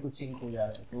बीट या कुछ सिंक हो जा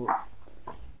रहा है तो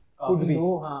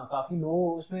काफी लो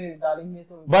उसमें डालेंगे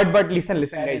तो but listen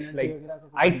guys, like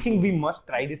I think we must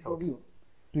try this out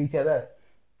to each other.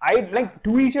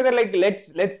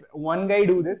 Let's one guy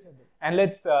do this and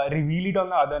let's reveal it on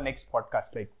the other next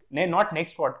podcast, like not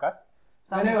next podcast,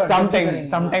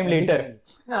 sometime later.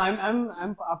 No,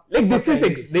 I'm like this is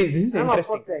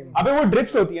interesting. अबे वो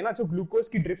drips होती है ना जो glucose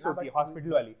की drips होती है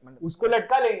hospital वाली, उसको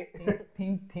लटका लेंगे.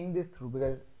 think this through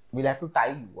because we'll have to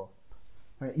tie you up.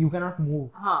 You cannot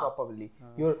move properly.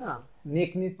 Your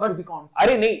neck needs to be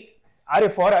constant. अरे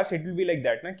for us it will be like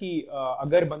that ना कि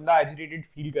अगर बंदा agitated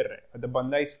feel कर रहा है, the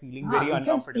banda is feeling very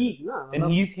uncomfortable, then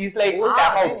he's like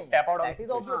tap out. That is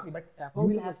obviously, but you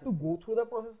will have to go through the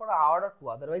process for an hour or two.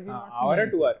 Otherwise, you will not. Hour or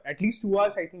 2 hours, at least 2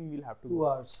 hours. I think we'll have to. 2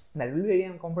 hours. That will be very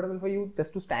uncomfortable for you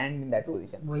just to stand in that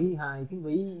position. वही हाँ, I think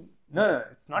वही. No,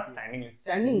 it's not standing.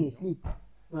 Standing is sleep.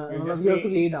 You have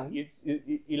to lay down.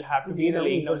 You'll have to be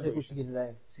laying down. से कुछ गिर रहा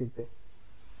है सिर पे.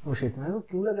 Oh shit, मेरे को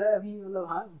क्यों लग रहा है अभी मतलब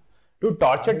हाँ. Dude,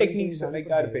 torture techniques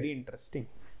are very interesting.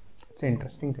 It's an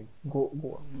interesting thing. Go.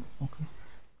 Okay.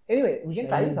 Anyway, we can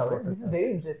try this out. This is very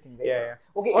interesting. Right? Yeah.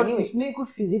 Okay. और anyway, इसमें कुछ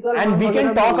physical. And we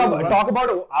can talk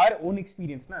about our own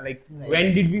experience, na? Like when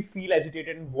did we feel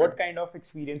agitated and what kind of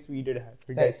experience we did have.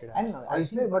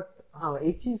 इसमें but हाँ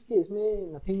एक चीज के इसमें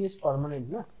nothing is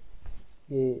permanent ना.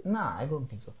 Nah, I don't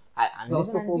think so.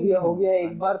 Claustrophobia हो गया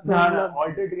एक बार तो.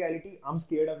 Altered reality. I'm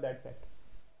scared of that fact.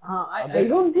 हाँ, I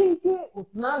don't think कि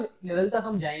उतना लेवल तक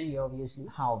हम जाएंगे obviously.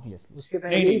 हाँ, obviously. उसके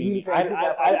पहले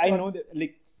I know that,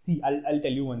 like, see, I'll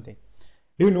tell you one thing.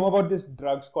 Do you know about this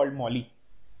drugs called Molly?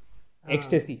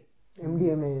 Ecstasy.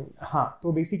 MDMA. हाँ,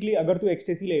 तो basically अगर तू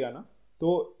ecstasy लेगा ना,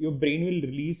 तो your brain will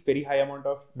release very high amount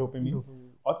of dopamine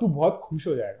और तू बहुत खुश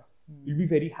हो जाएगा. You'll be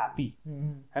very happy.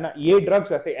 है ना? ये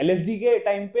drugs वैसे LSD के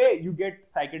time पे you get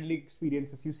psychedelic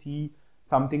experiences, you see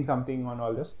something on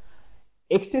all this.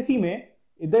 Ecstasy में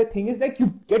the thing is like you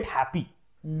get happy.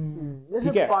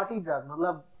 ठीक है. Party drug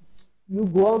मतलब you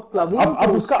go out clubbing.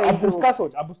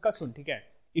 अब उसका सुन ठीक है.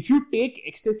 If you take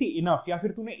ecstasy enough या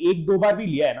फिर तूने 1-2 बार भी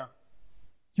लिया है ना,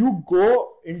 you go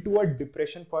into a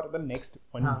depression for the next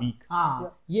 1 week.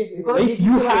 Yes. If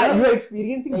you are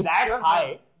experiencing that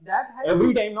high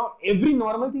every time now, every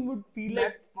normal thing would feel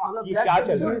like fuck ये क्या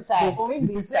चल रहा है.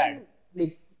 This is sad.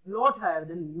 Like lot higher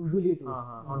than usually it is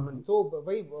normally. So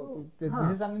वही this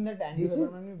is something that Andy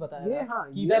Vernon ने बताया था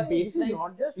कि the baseline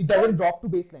it doesn't drop to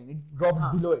baseline, it drops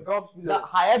below it. The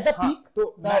higher the peak, तो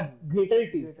the greater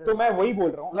it is. तो मैं वही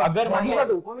बोल रहा हूँ. अगर मान लो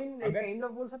dopamine kind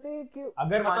of बोल सकते हैं कि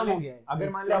अगर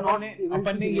मान लो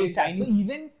अपन ने ये Chinese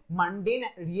even mundane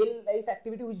real life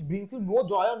activity which brings you no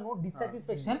joy or no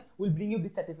dissatisfaction will bring you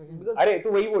dissatisfaction because अरे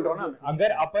तो वही बोल रहा हूँ ना.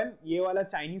 अगर अपन ये वाला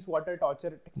Chinese water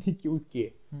torture technique use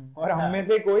किए और हम में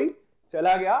से कोई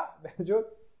चला गया जो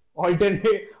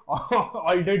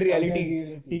ऑल्टर्ड रियलिटी,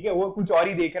 ठीक है, वो कुछ और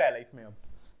ही देख रहा है लाइफ में अब,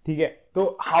 ठीक है,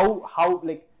 तो हाउ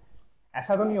लाइक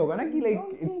ऐसा तो नहीं होगा ना कि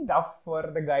like it's tough for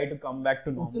the guy to come back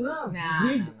to normal.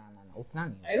 उतना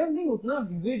नहीं. I don't think उतना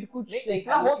vivid कुछ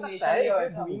देखना हो सकता है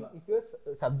if you are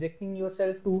subjecting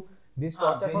yourself to this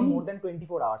torture for more than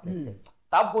 24 hours let's say,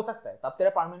 तब हो सकता है, तब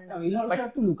तेरा permanent. But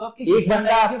have to look up एक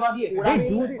बंदा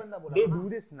they do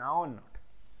this now or not?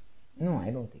 No,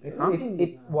 I don't think it's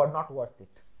not worth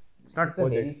it. It's not It's a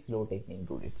very slow technique,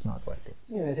 dude. It's not worth it.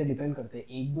 ये वैसे depend करते हैं.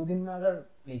 1-2 दिन में अगर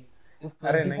like if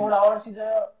 24 hours is a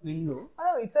window.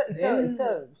 It's a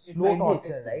slow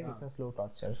torture, right? It's a slow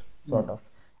torture sort of.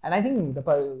 And I think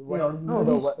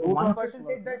one person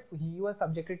said that he was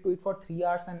subjected to it for 3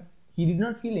 hours and he did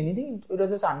not feel anything. It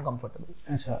was just uncomfortable.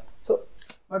 अच्छा. So,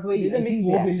 but वही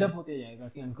वो build up होते जाएगा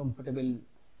कि uncomfortable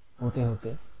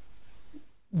होते.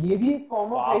 ये भी एक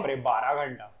फॉर्म ऑफ बाप रे 12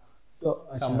 घंटा. So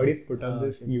somebody's put up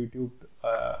this YouTube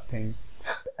thing.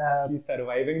 He's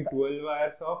surviving 12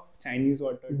 hours of Chinese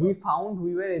water. We found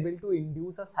we were able to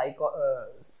induce a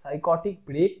psychotic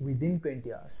break within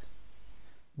 20 hours.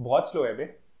 बहुत slow है बे.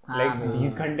 लाइक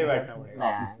 20 घंटे बैठना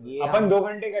पड़ेगा। ये अपन 2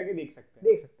 घंटे करके देख सकते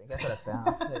हैं। कैसा लगता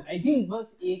है? आई थिंक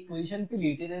बस एक पोजीशन पे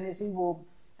लेटे रहने से वो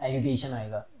एजिटेशन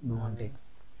आएगा 2 घंटे का,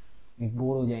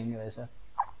 बोर हो जाएंगे वैसा।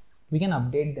 We can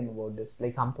update them about this.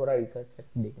 Like हम थोड़ा रिसर्च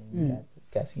करके देखेंगे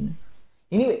क्या सीन है।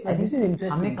 Anyway, I think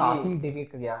हमने काफी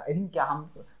डिबेट कर लिया। I think क्या हम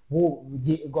वो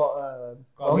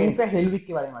गॉगिंस से हेल वीक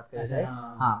के बारे में बात कर रहे हैं।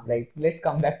 हाँ, like let's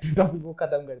come back to topic, वो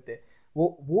खत्म करते हैं।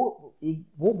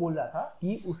 वो बोल रहा था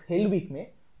कि उस हेल वीक में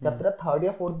जब तेरा 3rd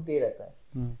या 4th डे रहता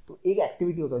है तो एक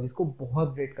एक्टिविटी होता है जिसको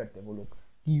बहुत ग्रेट करते हैं वो लोग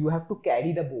कि you have to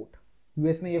carry the boat.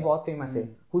 US में ये बहुत फेमस है।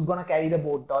 Who's gonna carry the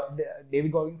boat?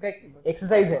 David Goggins का एक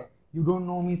एक्सरसाइज है। You don't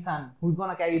know me, son. Who's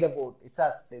gonna carry the boat? It's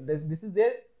us. This is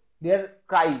their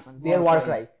cry, their war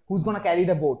cry. Who's gonna carry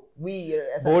the boat? We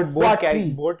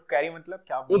boat carry मतलब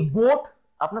क्या? एक boat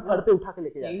अपना sir पे उठा के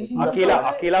लेके जाते हैं।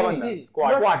 अकेला बंदा।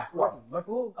 Squad. बट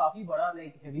वो काफी बड़ा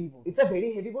like heavy boat. It's a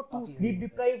very heavy boat. तू sleep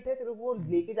deprived है, तेरे को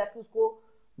लेके जाके उसको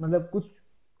मतलब कुछ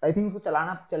I think उसको चला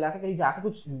के कहीं जाके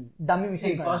कुछ डमी मिशन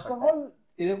करना पड़ता है। फर्स्ट ऑफ ऑल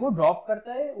तेरे को ड्रॉप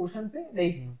करता है ओशन पे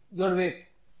लाइक योर वेट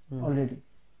ऑलरेडी,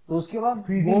 तो उसके बाद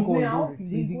फ्रीजिंग कोल्ड, हाँ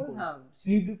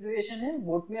स्लीप डिप्रिवेशन है,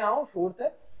 बोट में आओ शोर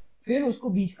तक, फिर उसको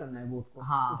बीच करना है बोट को,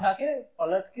 हाँ। उठा के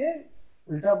पलट के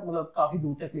उल्टा मतलब काफी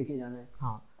दूर तक लेके जाना है,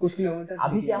 हाँ कुछ किलोमीटर।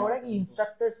 अभी क्या हो रहा है कि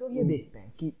इंस्ट्रक्टर्स लोग ये देखते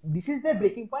हैं कि this is there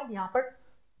breaking point, यहाँ पर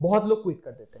बहुत लोग क्विट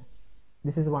कर देते हैं।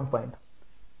 This is one point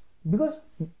because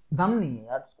दम नहीं है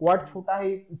यार, स्क्वाड छोटा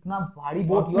है, इतना भारी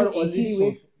boat, you are already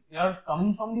wet, you are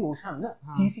coming from the ocean ना,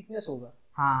 सी सिकनेस होगा।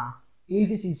 हाँ एक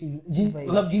ही सी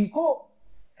मतलब जिनको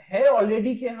है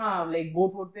ऑलरेडी के हाँ लाइक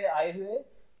बोट पे आए हुए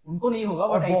उनको नहीं होगा,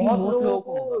 बट आई थिंक मोस्ट लोगों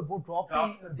को वो ड्रॉप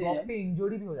पे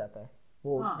इंजरी भी हो जाता है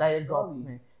वो डायरेक्ट ड्रॉप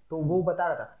में। तो वो बता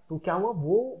रहा था, तो क्या हुआ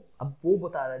वो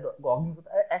बता रहा है, गॉगिंस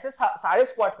बता रहा है, ऐसे सारे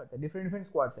स्क्वाड करते हैं, डिफरेंट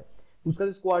स्क्वाड्स है। उसका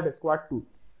जो स्क्वाड है स्क्वाड 2,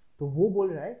 तो वो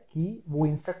बोल रहा है कि वो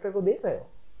इंस्ट्रक्टर को देख रहे हो,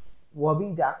 वो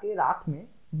अभी जाके रात में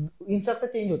इंस्ट्रक्टर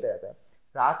चेंज होते रहता है,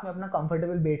 रात में अपना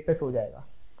कंफर्टेबल बेड पे सो जाएगा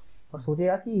और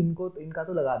सोचेगा कि इनका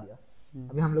तो लगा दिया,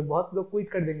 अभी हम लोग बहुत लोग क्विट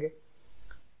कर देंगे।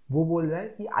 वो बोल रहा है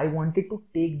कि I wanted to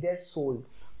take there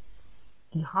souls,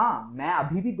 कि हाँ मैं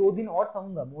अभी भी 2 दिन और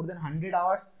सोऊंगा, मोर देन 100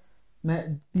 आवर्स, मैं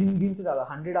 3 दिन से ज्यादा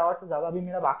 100 आवर्स से ज्यादा अभी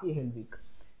मेरा बाकी है week,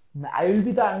 I will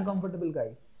be the uncomfortable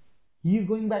guy. He is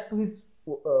going back to his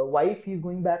wife, he is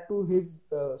going back to his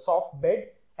soft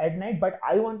bed at night, but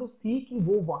I want to see कि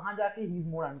वो वहां जाके he is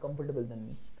more uncomfortable than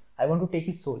me, I want to take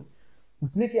his soul.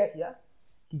 उसने क्या किया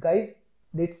कि guys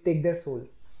let's take their soul,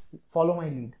 follow my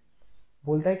lead.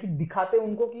 बोलता है कि दिखाते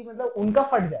उनको कि मतलब उनका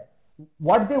फट जाए,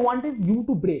 what they want is you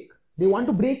to break, they want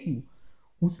to break you.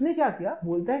 उसने क्या किया,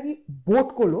 बोलता है कि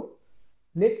बोट को लो,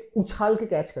 लेट्स उछाल के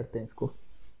कैच करते हैं इसको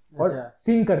और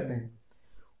सिंग करते हैं।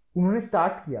 उन्होंने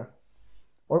स्टार्ट किया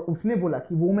और उसने बोला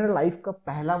कि वो मेरा लाइफ का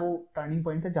पहला वो टर्निंग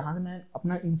पॉइंट था जहां से मैं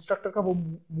अपना इंस्ट्रक्टर का वो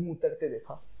मुंह उतरते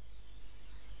देखा।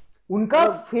 उनका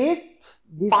फेस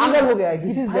पागल हो गया है।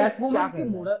 दिस इज दैट मोमेंट कि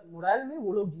मोरल में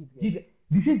वो लोग जीत गए।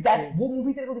 दिस इज दैट, वो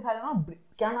मूवी तेरे को दिखाया था ना,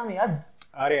 क्या नाम है यार,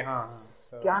 अरे हाँ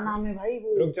क्या नाम है भाई, वो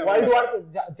वर्ल्ड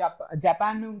वॉर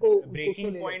जापान में उनको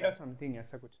ब्रेकिंग पॉइंट और समथिंग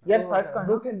ऐसा कुछ यार, सर्च करना,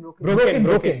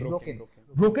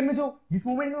 ब्रोकन में जो जिस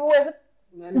मोमेंट में वो ऐसे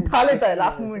उठा लेता है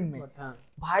लास्ट मोमेंट में,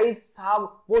 भाई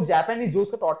साहब वो जापानीज जो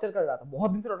उसको टॉर्चर कर रहा था,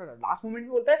 बहुत दिन से टॉर्चर कर रहा, लास्ट मोमेंट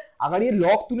में बोलता है अगर ये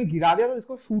लॉक तूने गिरा दिया तो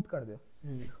इसको शूट कर दे।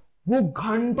 वो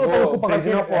घंटों तक उसको पकड़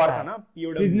के रखा था ना,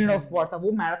 प्रिजनर ऑफ वॉर था,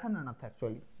 वो मैराथन रनर था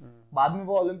एक्चुअली। बाद में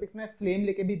वो ओलंपिक्स में फ्लेम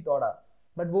लेके भी दौड़ा,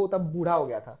 बट वो तब बूढ़ा हो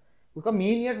गया था। उसका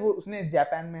मेन ईयर्स वो उसने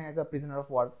जापान में as a prisoner of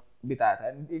war बिताया था,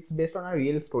 and it's based on a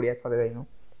real story as far as I know.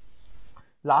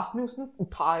 Last में उसने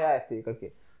उठाया ऐसे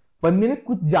करके, बंदे में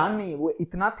कुछ जान नहीं है, वो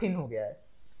इतना थिन हो गया है।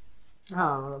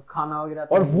 हाँ, खाना वगैरह।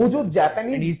 और वो जो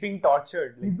जापानीज he's being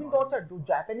tortured, जो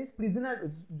जापानीज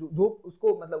प्रिजनर जो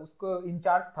उसको मतलब उसको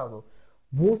इंचार्ज था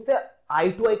वो उससे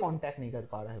आई टू आई कांटेक्ट नहीं कर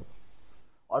पा रहा है।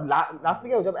 और लास्ट में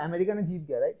क्या हुआ, जब अमेरिका ने जीत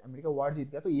गया, राइट, अमेरिका वॉर जीत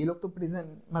गया, तो ये लोग तो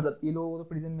प्रिजन मतलब ये लोग तो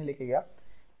प्रिजन में लेके गया,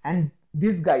 and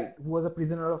this guy who was a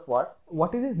prisoner of war,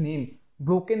 what is his name,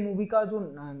 broken movie का जो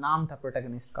नाम था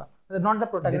प्रोटैगनिस्ट का, not the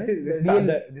protagonist,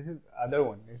 this is other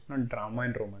one, it's not drama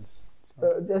and romance,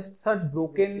 just search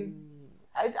broken,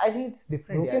 I think it's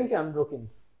different, broken क्या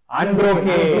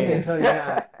unbroken sorry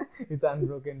it's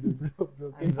unbroken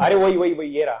broken, अरे वही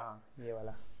ये रहा, ये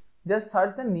वाला। just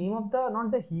search the name of the,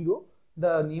 not the hero,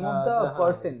 the name of the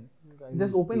person,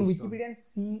 just open Wikipedia and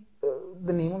see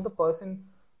the name of the person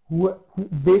who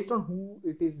based on who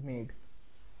it is made.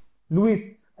 Louis,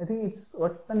 I think it's,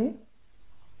 what's the name,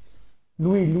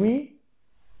 Louis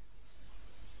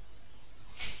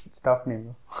it's tough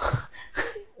name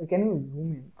can you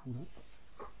zoom in?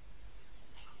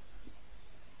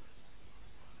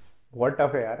 बहुत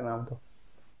tough है यार नाम तो।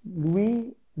 Louis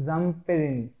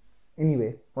Zamperin.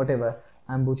 Anyway, whatever.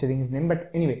 I'm butchering his name, but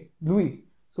anyway, Luis.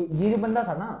 So ये जो बंदा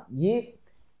था ना, ये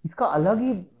इसका अलग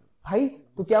ही भाई.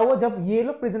 तो क्या हुआ जब ये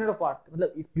लोग prisoner of war,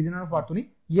 मतलब इस prisoner of war तो नहीं,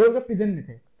 ये लोग जब prison में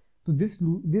थे, तो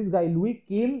this guy Louis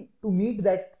came to meet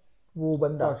that वो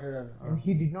बंदा, and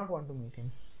he did not want to meet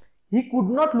him. He could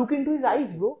not look into his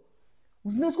eyes, bro.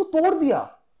 उसने उसको तोड़ दिया.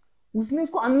 उसने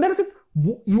उसको अंदर से,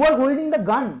 you are holding the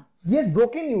gun. He has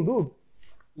broken you, dude.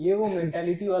 ये वो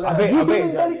मेंटालिटी वाला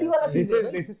मेंटालिटी वाला चीज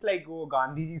है. This is like वो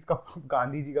गांधी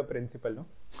जी का प्रिंसिपल, no?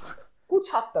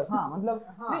 कुछ हद तक, हाँ,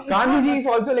 मतलब Gandhi ji is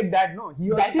also like that, no? He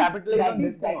was capitalized on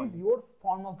this. That is your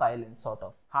form of violence, sort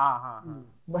of. हाँ.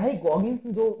 भाई गॉगिंस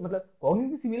ने जो, मतलब गॉगिंस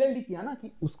भी सिमिलरली किया ना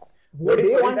कि उसको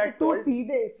they wanted to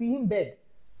see him dead.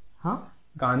 हाँ,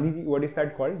 Gandhi ji, what is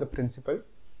that called? The principle?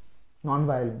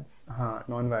 Non-violence. हाँ,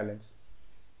 non-violence.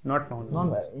 Not non-violence.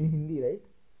 Non-violence in Hindi, right?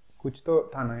 कुछ तो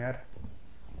था ना यार,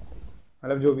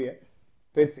 मतलब जो भी है,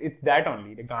 तो it's that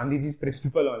only, the Gandhiji's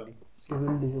principle only.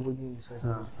 Civil disobedience वैसा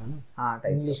था ना. हाँ,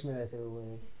 इंग्लिश में वैसे वो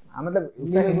है. हाँ, मतलब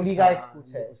उसका हिंदी का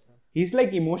कुछ है. He's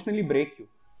like emotionally break you.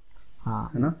 हाँ,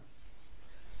 है ना?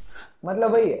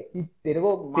 मतलब वही है कि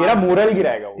तेरा मोरल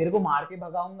गिराएगा वो. तेरे को मार के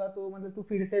भगाऊंगा तो मतलब तू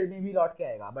फिर से में भी लौट के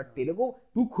आएगा, बट तेरे को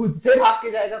तू खुद से भाग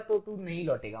के जाएगा तो तू नहीं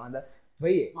लौटेगा. मतलब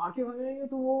वही है, मार के भगाएंगे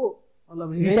तो वो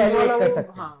मतलब रिटेलिएट कर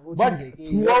सकते हैं. हाँ,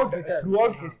 बट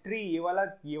थ्रूआउट हिस्ट्री ये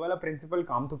वाला प्रिंसिपल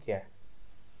काम तो किया है.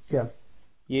 क्या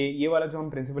ये वाला जो हम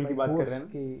प्रिंसिपल की बात कर रहे हैं ना,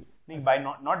 नहीं, बाय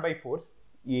नॉट बाय फोर्स,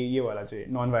 ये वाला जो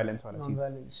नॉन वायलेंस वाला चीज,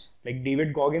 like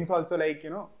David Goggins also, like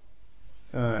you know,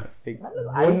 like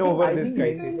won over this guy.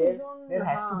 There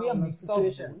has to be a mix of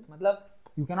both. मतलब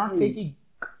you cannot say कि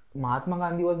Mahatma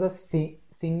Gandhi was the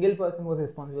single person was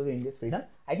responsible for India's freedom.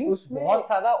 I think उसमें बहुत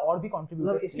ज्यादा और भी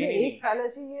contributors. इसमें एक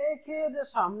fallacy ये है कि the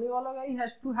सामने वाला guy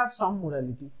has to have some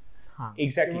morality. हाँ,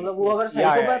 exactly. मतलब वो अगर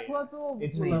साइकोपैथ हुआ तो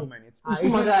it's inhuman. उसको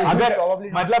मजा आएगा. अगर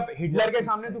मतलब हिटलर के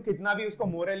सामने तू कितना भी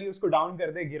उसको morally उसको डाउन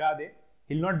कर दे, गिरा दे,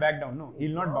 he'll not back down. No,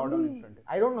 he'll not bow down in front of you.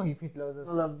 I don't know if Hitler was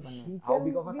how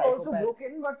big of a psychopath. Also psychopath.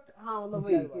 broken, but हाँ मतलब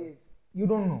वही कि you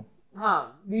don't know. हाँ,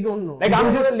 we don't know. Like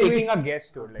I'm just taking a guess,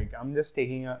 dude. Like I'm just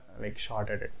taking a like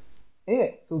shot at it. Anyway,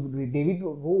 so David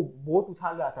वो boat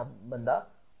उछाल रहा था बंदा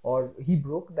और he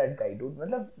broke that guy, dude.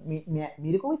 मतलब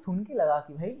मेरे को भी सुन के लगा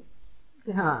कि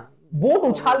भाई हाँ, बोट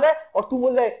उछाल रहा है और तू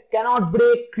बोल रहा है cannot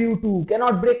break crew 2,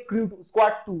 cannot break crew 2,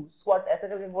 squad ऐसा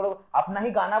करके बोलो, अपना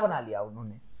ही गाना बना लिया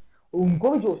उन्होंने. उनको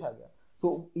भी जोश आ गया.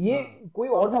 तो ये कोई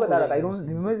और भी बता रहा था, I don't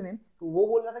remember his name. तो वो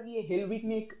बोल रहा था कि ये हेल वीक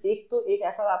में एक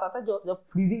ऐसा आता था जो जब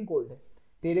फ्रीजिंग कोल्ड है,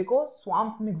 तेरे को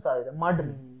स्वैम्प में घुसा देता, मड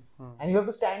में, and you have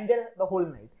to stand there the whole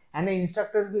night, and the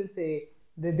instructor will say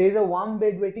there is a warm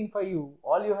bed wetting for you,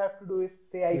 all you have to do is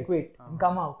से I quit and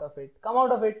come out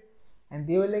of it. And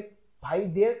they were like भाई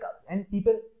there, and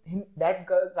people, that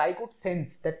guy could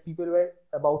sense that people were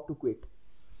about to quit.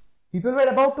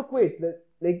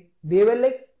 Like they were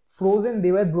like frozen,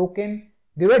 they were broken,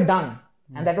 they were done,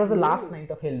 and that was the last night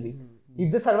of Hell Week.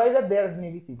 If they survived that, there may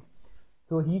be seeds.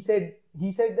 So he said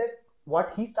that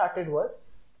what he started was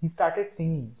he started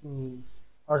singing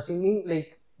और singing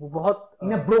like वो बहुत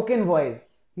in a broken voice.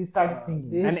 He started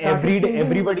singing, and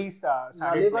everybody started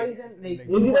like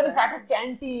everybody started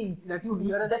chanting that you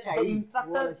hear as a child.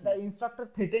 The instructor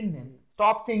threatened them,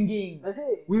 stop singing,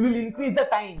 वैसे we will increase the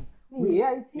time.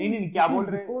 नहीं क्या बोल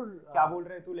रहे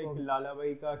तू, like लाला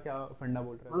भाई का क्या फंडा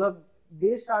बोल रहा है. मतलब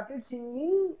they started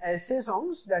singing ऐसे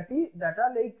songs that are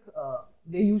like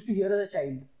they used to hear as a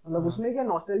child. मतलब उसमें क्या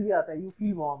nostalgia आता है, you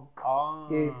feel warm,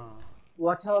 कि वो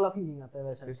अच्छा वाला फीलिंग आता है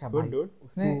वैसा.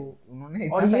 उन्होंने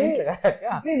इतना साइंस लगाया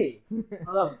क्या? नहीं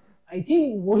मतलब I think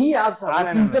वही याद था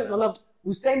सिंपल. मतलब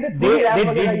उस टाइम पे they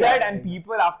did that and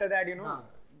people after that, you know,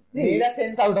 made a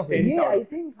sense out of it. ये I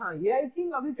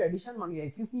think अभी ट्रेडिशन बन गया है,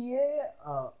 क्योंकि ये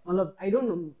मतलब I don't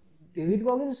know David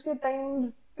Goggins के टाइम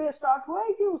पे स्टार्ट हुआ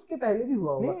है कि उसके पहले भी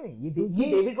हुआ होगा. नहीं, ये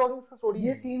डेविड गॉगिन्स का स्टोरी,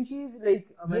 ये सेम चीज लाइक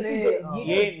मैंने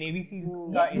ये नेवी सील्स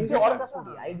का इससे और का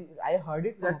story I heard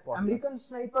it from podcast. American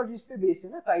sniper जिस पे बेस्ड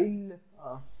है ना, Kyle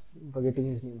forgetting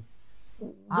his name,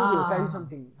 Kyle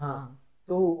something. हां,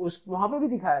 तो उस वहां पे भी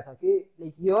दिखाया था कि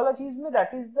लाइक ये वाला चीज में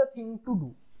that is the thing to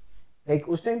do. Like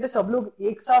उस टाइम पे सब लोग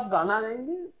एक साथ गाना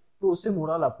गाएंगे तो उससे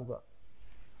मोरल अप होगा.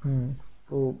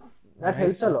 तो दैट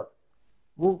हेल्प्स अ लॉट.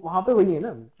 वो वहां पे वही है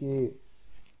ना कि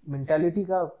मेंटालिटी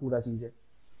का पूरा चीज है.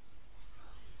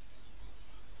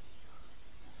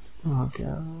 हाँ,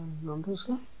 क्या नाम था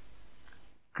उसका?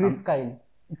 Chris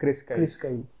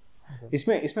Kyle.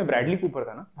 इसमें ब्रैडली कूपर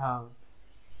था ना. हाँ,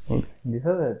 this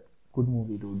was a good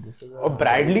movie, dude. This was और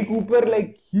Bradley Cooper,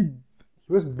 like he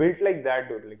was built like that,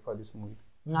 dude, like for this movie.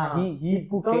 He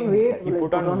put on weight, he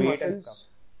put on weight and stuff.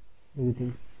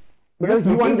 everything. Because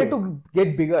he wanted to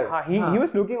get bigger. He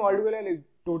was looking altogether like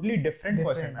totally different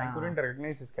person. Different, I couldn't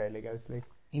recognize this guy. Like I was like,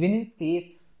 Even in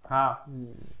space. मतलब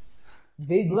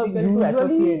Very difficult to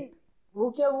associate. वो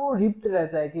क्या वो ripped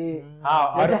रहता है कि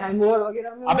और जैसे hangover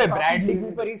वगैरह में अबे ब्रैडली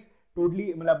कूपर इज टोटली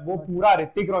मतलब वो पूरा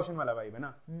ऋतिक रोशन वाला वाइब है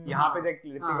ना यहाँ पे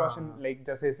ऋतिक रोशन लाइक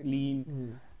जैसे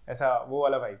लीन ऐसा वो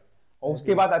वाला वाइब और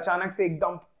उसके बाद अचानक से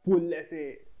एकदम फुल ऐसे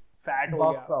फैट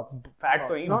हो गया फैट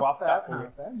तो नहीं बफ हो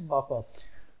गया बफ अप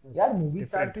यार मूवी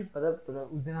स्टार की मतलब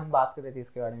उस दिन हम बात कर रहे थे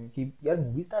इसके बारे में कि यार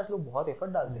मूवी स्टार्स लोग बहुत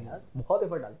एफर्ट डालते हैं यार बहुत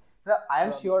एफर्ट डालते हैं आई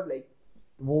एम श्योर लाइक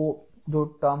वो जो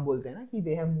टर्म बोलते हैं ना कि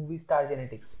they have movie star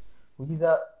genetics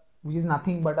which is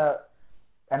nothing but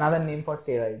another name for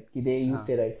steroid कि they use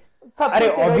steroid अरे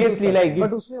obviously like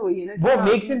बट उसमें वही है ना वो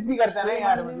मेक सेंस भी करता है ना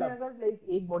यार मतलब अगर लाइक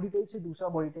एक बॉडी टाइप से दूसरा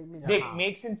बॉडी टाइप में देख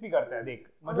मेक सेंस भी करता है देख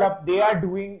मतलब दे आर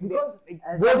डूइंग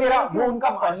वो उनका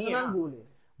पर्सनल गोल है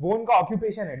वो उनका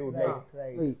ऑक्यूपेशन है dude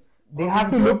like they have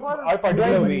to look a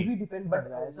particular way but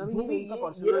जो भी उनका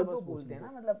पर्सनल जो बोलते हैं ना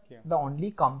मतलब the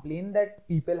only complaint that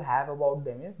people have about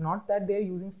them is not that they are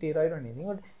using steroid or anything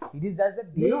but it is just that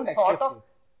they sort of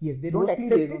yes they don't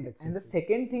accept it and the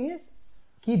second thing is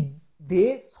कि they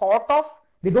sort of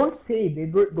they don't say they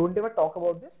don't ever talk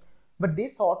about this but they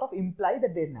sort of imply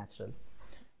that they're natural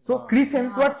so Chris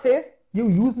Hemsworth says you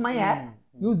use my app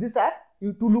use this app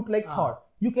you to look like Thor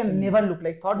you can never look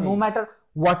like Thor no matter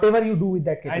whatever you do with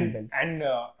that kettlebell and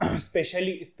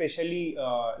especially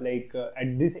like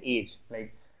at this age like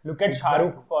look at Shah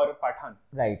Rukh for Pathan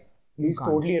right he's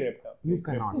totally ripped up you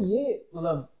cannot ये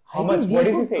मतलब how much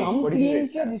what is his age what is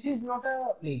his age this is not a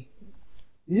like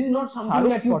this is not something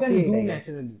that you can do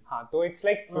naturally हाँ तो it's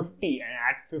like 50 and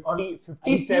at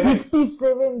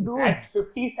 57 dude at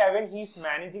 57 he's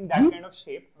managing that kind of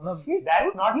shape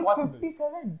that's not possible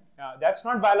 57 yeah that's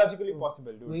not biologically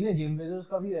possible dude वही ना gym Bezos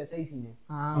का भी वैसा ही scene है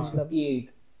हाँ 58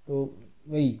 तो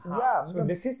वही yeah so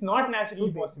this is not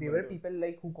naturally possible there were people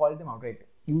like who called them out right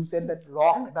you said that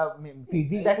Rock the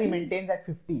physique that he maintains at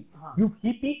 50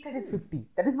 he peaked at his 50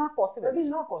 that is not possible that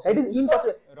is not possible that is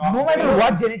impossible no matter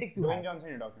what genetics you Dwayne have Johnson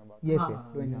you're talking about yes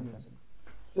Dwayne Johnson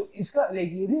तो इसका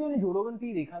like ये भी मैंने जो रोगन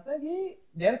पे देखा था कि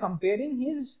they are comparing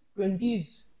his 20s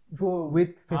जो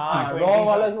with 50 रॉ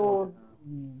वाला जो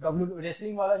डब्ल्यू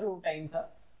रेसलिंग वाला जो टाइम था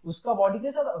उसका बॉडी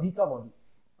के साथ अभी का बॉडी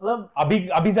मतलब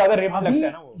अभी ज्यादा रिप लगता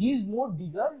है ना वो he is more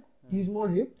bigger he is more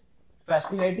ripped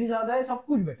facility ज्यादा है सब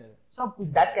कुछ बेटर है सब कुछ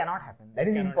that cannot happen that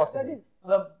is impossible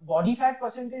मतलब बॉडी फैट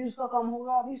परसेंटेज उसका कम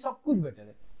होगा अभी सब कुछ बेटर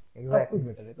है सब कुछ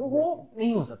बेटर है तो वो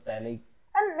नहीं हो सकता है like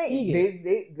and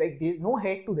there's no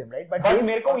hate to them right but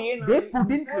मेरे को ये they put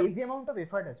in crazy amount of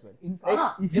effort as well like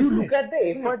if you look at the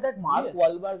effort that Mark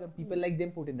Wahlberg and people like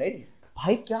them put in right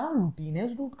भाई क्या routine है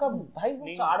उस dude का भाई वो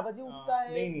 4 बजे उठता है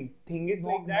नहीं थिंग इज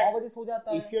लाइक 9 बजे सो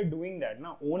जाता है if you're doing that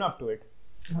ना own up to it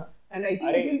and I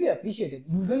think it will be appreciated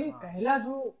usually पहला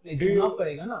जो जॉब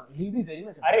करेगा ना he will be very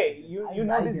much अरे you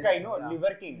know this guy no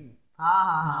Liver King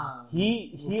हाँ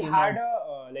he had a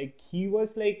like he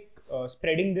was like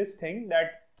spreading this thing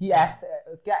that कि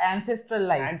क्या ancestral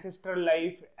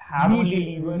life have only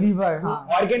liver हाँ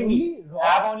organ meat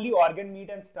have only organ meat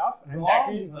and stuff and that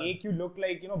will make you look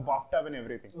like you know buffed up and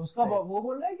everything उसका वो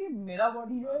बोल रहा है कि मेरा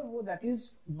बॉडी जो है वो that is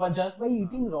just by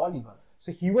eating raw liver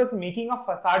so he was making a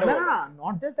facade no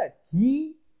not just that he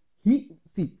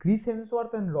see Chris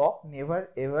Hemsworth and Rock never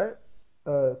ever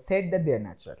said that they are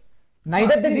natural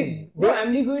neither they did वो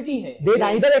ambiguity है they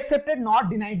neither accepted nor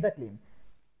denied the claim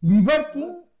Liver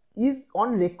King is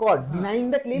on record denying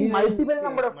the claim multiple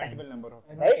number of times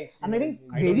right and I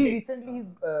think very recently his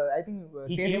I think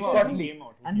he test came got out,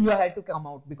 leaked and he had to come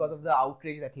out because of the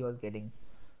outrage that he was getting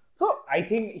so I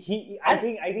think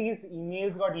his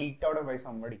emails got leaked out by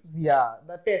somebody yeah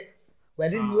the tests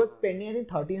wherein he was spending I think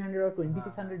 $1,300 or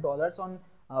 $2,600 on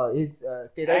his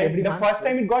steroid every the month first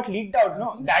time it got leaked out no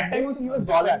that time also he was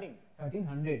defending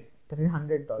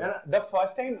 $1,300 the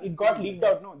first time it got leaked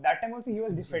out no that time also he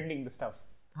was defending the stuff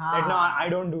like no I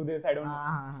don't do this I don't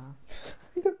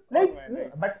like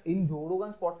but in Joe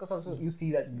Rogan's podcast also you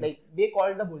see that like they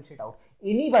called the bullshit out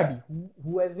anybody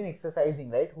who has been exercising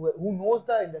right who knows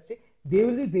the industry they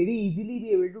will be very easily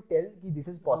be able to tell ki this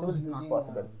is possible this is not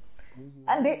possible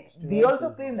and they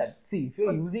also claim that see if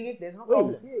you're using it there's no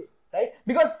problem right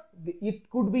because it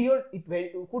could be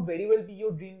could very well be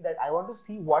your dream that I want to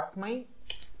see what's my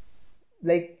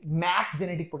like max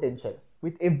genetic potential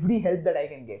with every help that I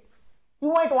can get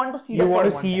you might want to see you want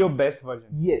to see your best version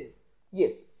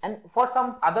yes and for some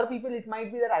other people it might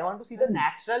be that I want to see the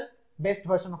natural best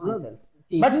version of myself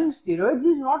taking steroids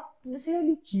is not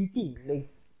necessarily cheating like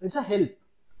it's a help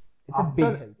It's a big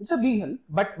help. It's a big help.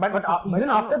 But even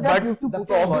after that, you have to the put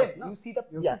problem, in work. you see the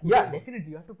You have yeah to put yeah in work.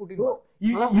 definitely you have to put in So, work.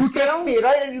 You उसके take around-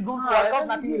 steroid and you don't work out,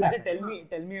 nothing will Ajay, happen.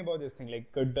 tell me about this thing.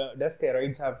 Like, does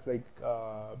steroids have like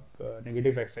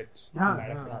negative effects? Yeah, Bad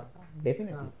yeah. effects?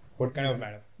 Definitely. What kind of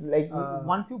bad effects? Like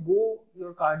Once you go,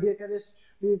 your cardiac arrest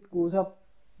rate goes up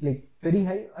like very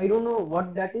high. I don't know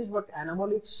what that is, but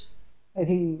anabolics, I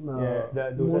think those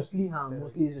are mostly steroids.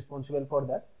 mostly is responsible for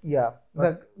that. yeah,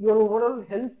 But your overall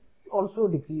health also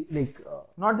decrease, like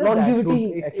not just longevity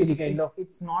that, dude. actually kind of.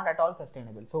 It's not at all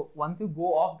sustainable. So once you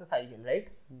go off the cycle, right,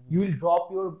 you will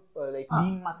drop your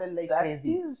lean muscle like That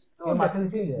crazy. is Your muscles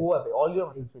definitely will there. go away. All your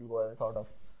muscles will go away, sort of.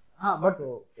 But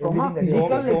So from a everything that physical,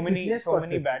 goes- so like, many- fitness so many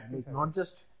perspective, bad things like, happen. not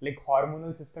just Like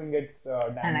hormonal system gets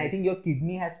damaged. and I think your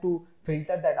kidney has to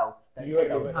filter that out. That liver,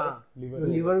 shit out. liver, Huh. right? liver, your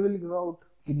liver will give out,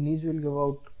 kidneys will give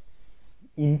out.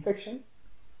 infection.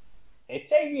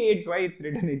 HIV/AIDS. Why it's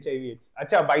written HIV/AIDS?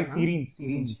 Acha, by syringe.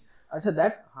 Achha,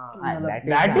 that that That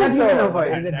that is you the- can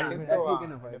avoid. that- That that is the you one.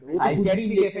 can avoid.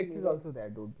 Psychiatric effects is also there,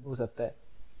 dude. हो सकता है.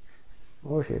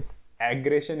 Oh shit.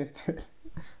 Aggression is the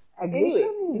Anyway,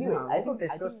 हाँ, I वो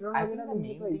think testosterone the वगैरह main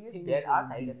में तो I thing is think there are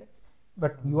side effects,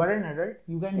 but you are an adult,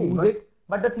 you can use but- it.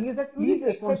 But the thing is that please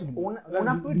accept, responsibly. own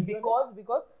up to it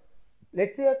because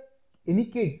let's say any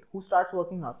kid who starts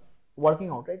working out,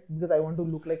 right? Because I want to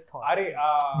look like Thor.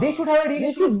 Are, They should have a They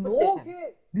realistic should know expectation.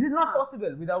 कि This is not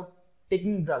possible without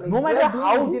taking drugs. Like, No they matter are doing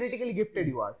how this- genetically gifted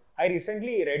you are. I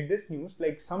recently read this news.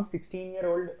 Like some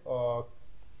 16-year-old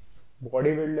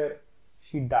bodybuilder,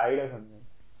 she died or something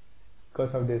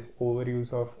because of this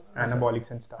overuse of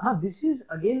anabolics and stuff. This is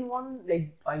again one like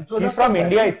She's from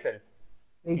India itself.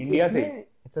 Like, India इसमें से.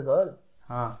 It's a girl.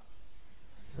 हाँ.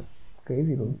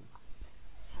 Crazy, dude.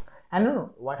 And no,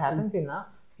 what happens in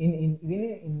even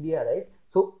in India, right?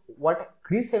 So what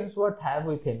Chris Hemsworth have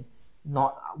with him,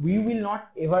 we will not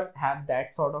ever have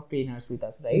that sort of trainers with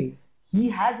us, right? He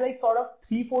has like sort of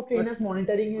 3-4 trainers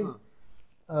monitoring his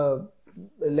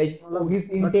his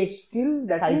but intake. still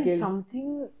that cycles. is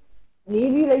something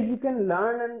maybe like you can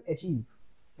learn and achieve.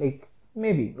 Like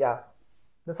Maybe, yeah.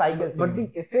 The cycles. but the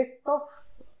effect of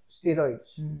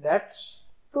steroids, that's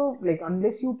so like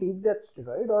unless you take that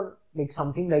steroid or like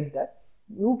something like that,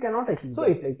 you cannot achieve. So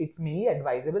that. it's mainly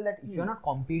advisable that if you're not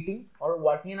competing or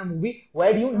working in a movie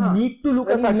where you Huh. need to look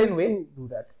a Then you certain need way, to do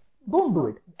that. don't do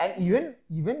it. And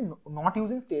even not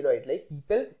using steroid, like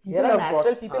there People are have natural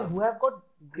got- people who have got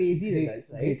crazy results,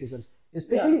 right? Great results.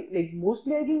 Especially like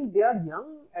mostly I think they are young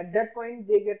at that point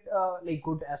they get like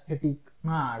good aesthetic.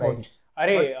 Right.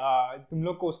 अरे तुम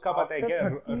लोग को उसका पता है क्या?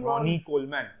 After 30 Ronnie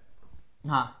Coleman.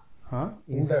 हाँ. हाँ.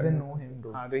 Who doesn't know him,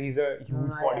 dude? हाँ, तो he's a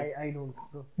huge body. I don't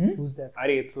know. Hmm? Who's that?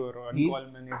 अरे so Ronnie He's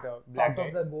Coleman is a black Sort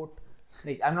of guy. the GOAT.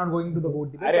 Like I'm not going to the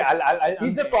GOAT debate. अरे but I'll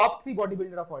he's the top 3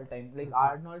 bodybuilder of all time. Like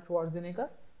Arnold Schwarzenegger,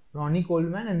 Ronnie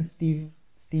Coleman, and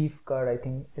Steve Kerr, I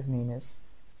think his name is.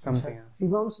 something.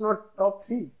 Shivam's not top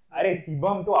 3. अरे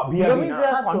शिवम तो अभी Shivam अभी is ना.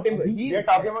 a contemporary. We are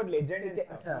talking about legend and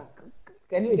stuff. अच्छा.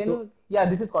 Can you? Yeah,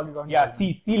 this is called Ronnie. Yeah,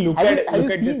 Coleman. see, look Have at you- have look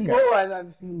you at this seen guy. Oh,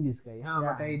 I've seen this guy. Yeah.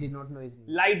 But I did not know his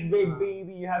name. Lightweight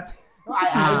baby, you have. No,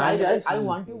 I've I seen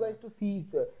want this you guy. guys to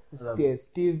see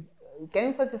Steve. Can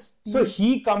you search Steve? So he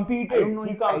I competed. don't know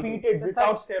He his title. competed The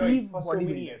without Steve steroids for so many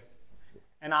bodybuilder. years.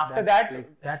 And after that,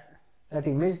 like that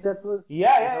image that was.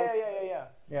 yeah.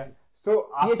 So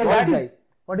Yes, after this that, guy.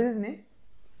 What is his name?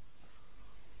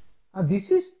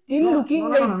 This is still looking no,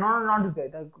 like. no, not this guy.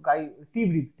 The guy,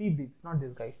 Steve Reeves, not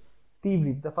this guy. Steve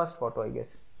Reeves, the first photo, I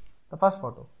guess. The first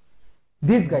photo.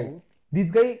 This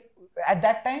guy, at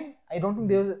that time, I don't think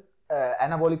there was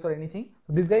anabolics or anything.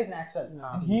 So this guy is natural.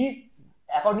 And he's,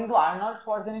 according to Arnold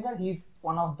Schwarzenegger, he's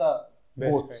one of the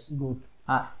Best goats. guy.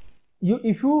 Goat.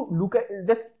 If you look at,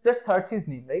 just search his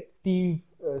name, right? Steve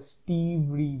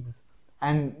Reeves,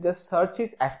 and just search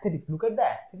his aesthetics. Look at the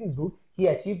aesthetics, dude. He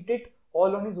achieved it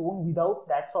all on his own without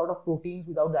that sort of proteins,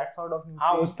 without that sort of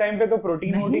हाँ nutrients. उस time पे तो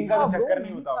protein नहीं वोटीन का था, तो bro, चक्कर नहीं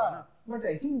नहीं होता था. होगा ना. But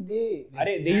I think they.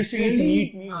 अरे they used to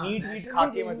eat meat naturally खा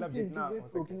के they मतलब used to जितना हो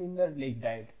integrate सके. protein in their like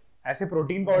diet. ऐसे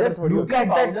प्रोटीन पाउडर Just थोड़ी look होती है. at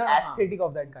that powder, aesthetic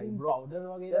of that guy, bro. Powder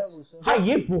वगैरह Just- वो सब. हाँ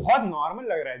ये बहुत नॉर्मल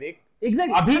लग रहा है देख.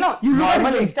 Exactly. अभी ना you look at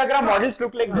normal his Instagram models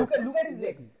look like Look at his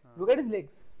legs. Look at his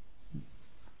legs.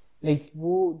 Like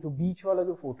वो जो बीच वाला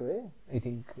जो फोटो है, I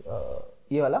think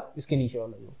ये वाला. इसके नीचे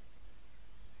वाला जो.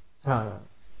 हाँ.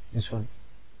 This one.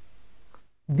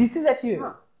 This is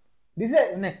achievable. This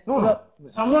is no.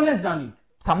 Someone has done it.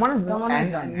 Someone has Someone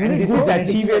has done it. you need this good is genetics.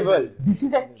 achievable. This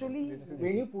is actually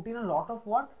when you put in a lot of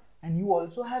work and you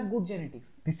also have good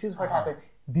genetics. This is what happens.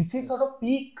 this is sort of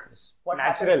peak what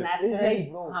Natural. happens naturally,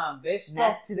 bro. हाँ, best of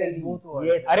Naturally. both worlds.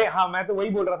 Yes. अरे हाँ मैं तो वही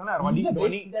बोल रहा था ना He's the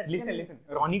Ronnie best that listen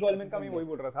can- Ronnie Coleman का मैं वही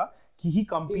बोल रहा था कि he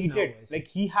competed now, like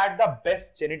he had the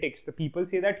best genetics. The people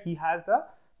say that he has the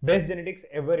best genetics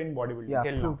ever in bodybuilding Yeah,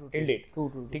 till true, now, true, till date.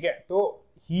 True. ठीक है तो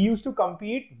he used to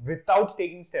compete without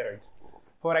taking steroids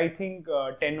for I think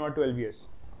 10 or 12 years,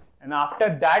 and after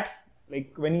that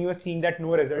like when he was seeing that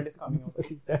no result is coming out,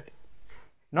 what is that?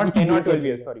 Not 10 or 12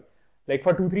 years, sorry. Like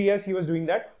for 2-3 years he was doing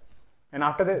that, and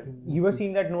after that he was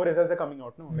seeing that no results are coming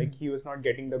out. No, like he was not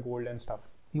getting the gold and stuff.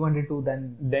 He wanted to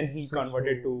then He switch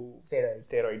converted to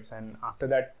steroids. and after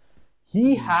that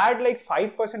he had like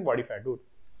 5% body fat, dude.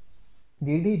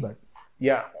 did he? But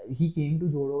Yeah. he came to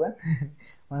Joe Rogan.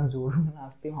 Once Joe Rogan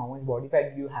asked him how much body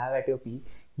fat do you have at your peak,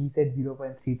 he said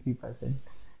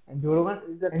 0.33%. And Joe Rogan,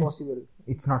 Is that possible?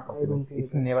 it's not possible. don't think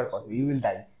It's that's never possible. You will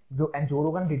die. And Joe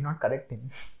Rogan did not correct him.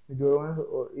 Joe Rogan said,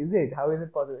 oh, is it? How is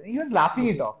it possible? He was laughing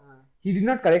it off. He did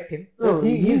not correct him. No,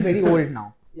 He is very old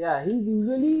now. Yeah, he's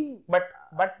usually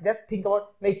But just think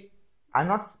about, like, I'm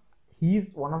not.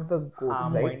 He's one of the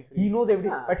goats, right? 0.3. He knows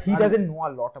everything, Yeah, but he doesn't know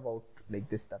a lot about like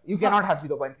this stuff. You cannot have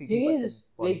 0.33%. thing is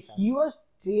body like fat. he was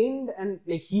trained and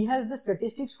like he has the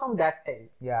statistics from that time.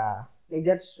 Yeah. Like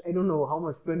that's I don't know how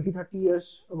much 20-30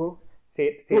 years ago.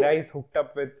 Sarah is hooked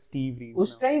up with Steve Reeves.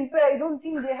 उस now. time पे I don't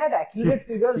think they had accurate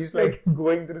figures. He's like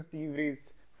going through Steve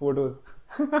Reeves photos.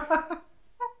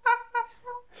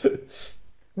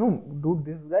 No, dude,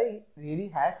 this guy really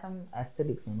has some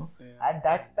aesthetics, you know. Yeah. At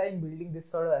that time, building this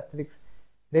sort of aesthetics,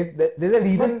 there's a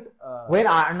reason when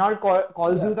Arnold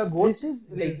calls you the goat. this is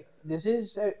like this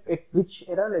is at which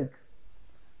era like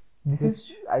This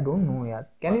is I don't know, yeah.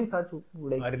 Can you search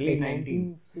like Early like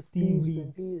 1950s, Steve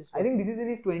 20s. Reeves? I think this is in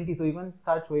his 20s, so you can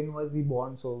search when was he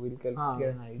born, so we'll get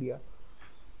an idea.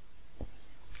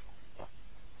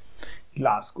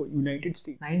 Glasgow, United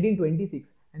States. 1926,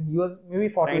 and he was maybe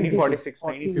 40. 1946,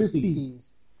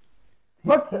 50s.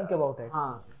 But think about it.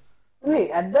 No,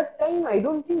 at that time I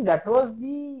don't think that was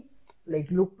the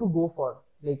like look to go for.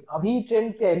 Like अभी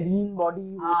trend क्या है lean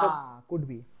body वो सब. Could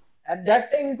be. At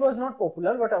that time it was not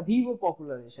popular, but अभी वो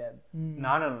popular है शायद.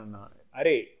 ना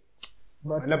अरे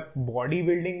मतलब बॉडी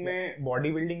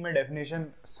बिल्डिंग में डेफिनेशन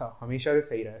हमेशा से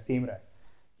सही रहा है, सेम रहा है.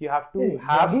 You have to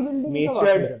have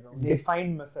matured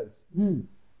defined muscles.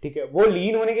 ठीक है, वो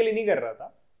लीन होने के लिए नहीं कर रहा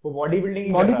था, वो बॉडी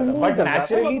बिल्डिंग कर रहा था, but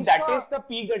naturally that is the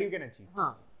peak that you can achieve.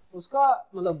 हाँ, उसका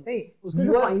मतलब नहीं, उसका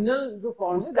जो फाइनल जो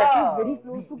फॉर्म है that is very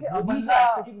close to कि अभी का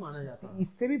एस्थेटिक माना जाता है.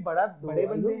 इससे भी बड़े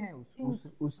बंदे हैं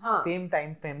उस सेम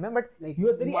टाइम फ्रेम में, but Like, he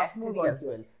was very much more aesthetic as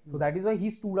well, so that is why he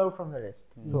stood out from the rest.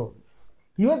 So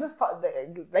he was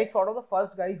like sort of the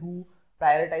first guy who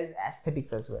prioritized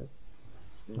aesthetics as well.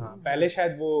 हाँ, पहले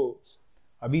शायद वो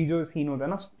अभी जो scene होता है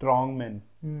ना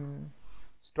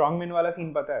strongman वाला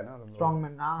सीन पता है ना तुमको?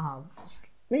 स्ट्रॉन्गमैन हाँ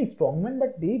नहीं strongman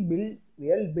but they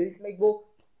built like वो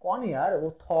कौन है यार वो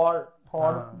थॉर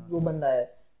जो बंदा है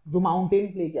जो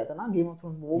माउंटेन प्ले किया था ना गेम ऑफ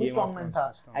थ्रोन्स वो भी स्ट्रॉन्गमैन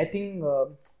था. आई थिंक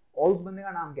और उस बंदे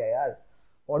का नाम क्या है यार,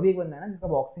 और भी एक बंदा है ना जिसका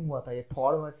बॉक्सिंग हुआ था, ये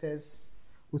थॉर वर्सेस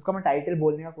उसका मैं टाइटल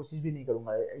बोलने का कोशिश भी नहीं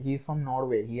करूंगा. He is from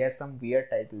Norway, he has some weird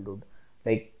title dude,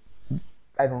 like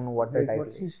I don't know what the title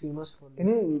What is. is famous for? Can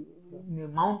you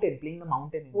mountain playing the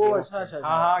mountain in Oh, Game of अच्छा Thrones.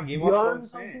 हाँ game of Beyond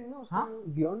Thrones में. something ना उसका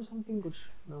Beyond something कुछ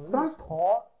नाम है. From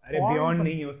Thor. अरे Thor beyond something.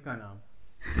 नहीं है उसका नाम,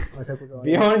 अच्छा कुछ और.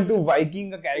 बियॉन्ड टू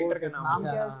वाइकिंग का कैरेक्टर का नाम नाम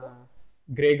क्या है उसका?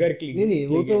 ग्रेगर क्ली. नहीं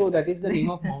वो तो that is the name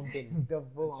of mountain.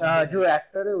 जो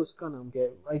एक्टर है उसका नाम क्या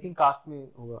है? I think कास्ट में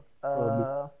होगा.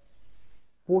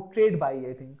 Portrayed by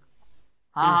I think.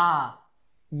 हाँ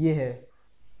ये है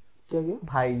क्या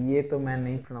भाई, ये तो मैं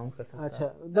नहीं प्रोनाउंस कर सकता. अच्छा,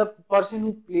 the person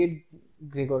who played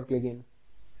Gregor Clegane.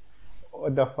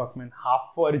 What the fuck man, half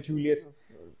for Julius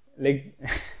like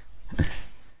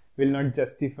will not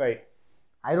justify.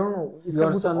 I don't know. इसका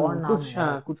Your कुछ son और नाम कुछ है.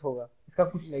 हाँ कुछ होगा. इसका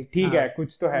कुछ like ठीक है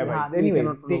कुछ तो है हाँ, भाई. anyway,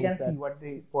 cannot they can pronounce see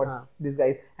what this guy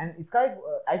is. And इसका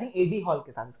I think AD Hall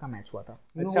के साथ इसका मैच हुआ था.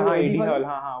 You know अच्छा who हाँ AD AD Hall hall is?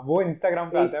 हाँ वो इंस्टाग्राम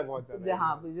पे आता है बहुत ज्यादा.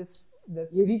 हाँ just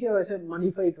ये भी क्या वैसे मनी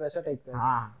फाइट वैसा टाइप का है.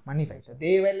 हाँ money fight.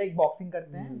 They were like boxing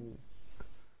करते हैं.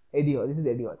 AD Hall, this is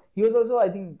AD Hall. He was also I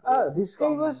think This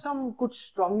guy was some कुछ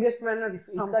strongest man at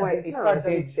some point. इसका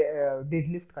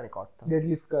deadlift का रिकॉर्ड था.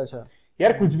 deadlift का. अच्छा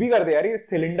यार कुछ भी करते यार, ये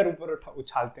सिलेंडर ऊपर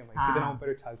उछालते हैं भाई. हाँ. कितना ऊपर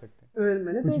उछाल सकते हैं.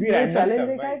 मैंने कुछ तो भी एक random चैलेंज stuff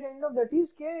देखा है भाई. काइंड ऑफ दैट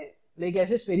इज के लाइक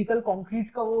ऐसे स्फेरिकल कंक्रीट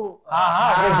का वो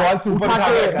हाँ बॉल्स ऊपर उठा उठा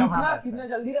के के रखा. रखा. कितना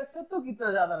जल्दी रख सकते हो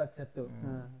कितना ज्यादा रख सकते हो.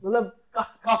 मतलब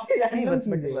काफी रैंडम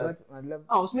चीज है. मतलब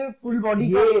हाँ उसमें फुल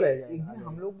बॉडी का ये वो रह एक दिन जाएगा.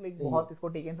 हम लोग like बहुत इसको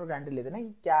टेकन फॉर ग्रांटेड लेते हैं ना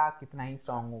कि क्या कितना ही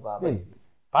स्ट्रांग होगा.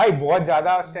 भाई बहुत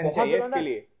ज्यादा स्ट्रेंथ बहुत चाहिए ज्यादा. इसके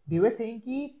लिए. They were saying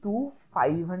कि तू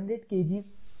 500 kgs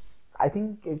आई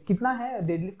थिंक कितना है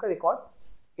डेडलिफ्ट का record,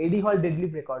 AD hall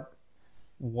deadlift record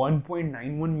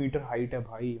 1.91 metre height है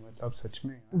भाई, मतलब सच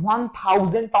में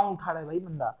 1000 पाउंड उठा रहा है भाई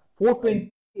बंदा, 420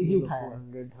 केजी उठाया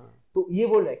है। तो ये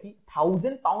बोल रहा है कि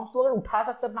 1000 पाउंड तो अगर उठा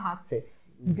सकता अपना हाथ से,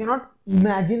 you cannot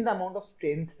imagine the amount of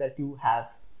strength that you have.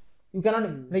 You cannot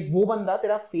like वो बंदा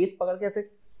तेरा फेस पकड़ के ऐसे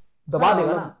दबा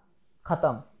देगा ना,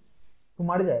 खत्म, तू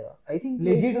मर जाएगा। आई थिंक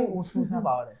लेजिट उसमें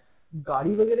पावर है।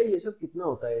 गाड़ी वगैरह ये सब कितना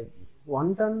होता है,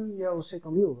 1 टन या उससे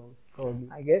कम ही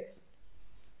होगा आई गेस।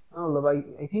 हाँ मतलब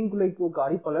आई थिंक लाइक वो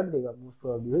गाड़ी पलट देगा मोस्ट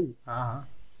प्रोबेबली भाई।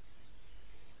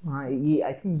 हाँ ये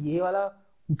आई थिंक ये वाला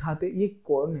उठाते, ये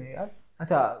कौन है यार,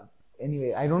 अच्छा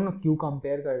एनीवे आई डोंट नो क्यों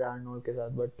कंपेयर कर रहा है आर्नोल्ड के साथ,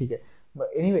 बट ठीक है।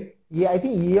 बट एनीवे ये आई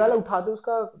थिंक ये वाला उठाते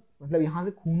उसका मतलब यहाँ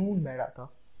से खून बह रहा था।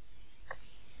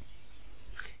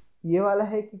 ये वाला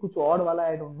है कि कुछ और वाला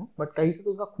आई डोंट नो, बट कहीं से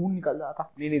तो उसका खून निकल रहा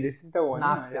था। नहीं दिस इज द वन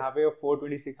यहाँ पे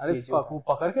 426 अरे वो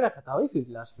पकड़ के रखा था भाई फिर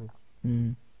लास्ट में।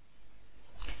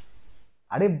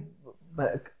 अरे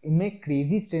इनमें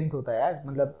क्रेजी स्ट्रेंथ होता है यार,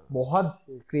 मतलब बहुत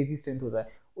क्रेजी स्ट्रेंथ होता है।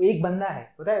 वो एक बंदा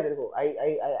है पता है तेरे को,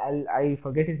 आई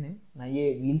फॉरगेट हिज नेम, मैं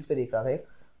ये रील्स पे देख रहा था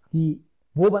कि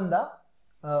वो बंदा भी,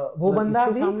 हाँ वो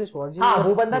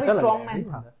बंदा भी स्ट्रॉन्ग मैन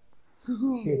था।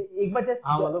 एक बार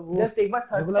जस्ट एक बार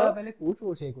सर्च करो पहले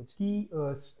कुछ कि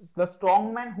the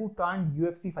strong man who turned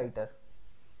UFC fighter.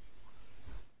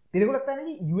 तेरे को लगता है ना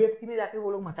कि यूएफसी में जाके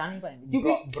वो लोग मचा नहीं पाएंगे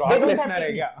क्योंकि ब्रॉक लेसनर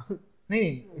है क्या?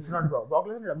 नहीं it's not Brock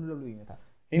Lesnar WWE में था।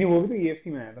 नहीं वो भी तो यूएफसी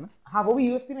में आया था ना। हाँ वो भी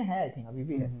यूएफसी में है आई थिंक, अभी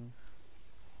भी है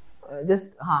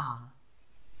जस्ट। हाँ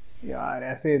यार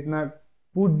ऐसे इतना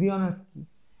पुटजियोनस्की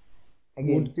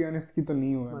की तो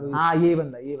नहीं होगा। हाँ यही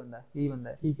बंदा है।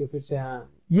 ठीक है फिर से।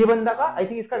 हाँ ये बंदा का आई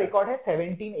थिंक इसका रिकॉर्ड है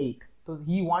 17-8, तो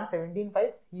he won 17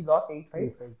 fights, he lost 8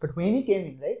 fights, but when he came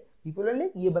in, right, people were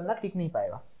like ये बंदा टिक नहीं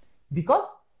पाएगा because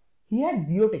he had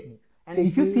zero technique, and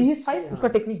if you see his fight उसका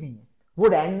टेक्निक नहीं है, वो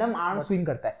रैंडम आर्म स्विंग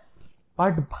करता है,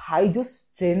 बट भाई जो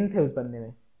स्ट्रेंथ है उस बंदे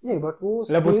में, नहीं बट वो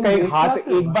मतलब उसका एक हाथ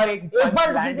एक बार लैंड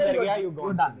कर गया, यू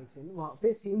गॉट वहां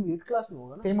पे सेम वेट क्लास में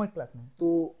होगा ना, सेम वेट क्लास में,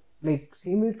 तो लाइक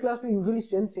सेम वेट क्लास में यूजुअली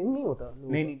स्ट्रेंथ सेम नहीं होता।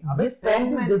 नहीं अबे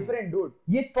स्ट्रेंथ इज डिफरेंट डूड,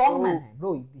 ये स्ट्रांग मैन है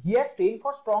bro, he has train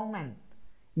for strong man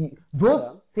जो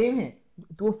सेम है।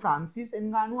 तो Francis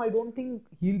एंगानू I don't think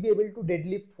he will be able to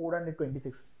deadlift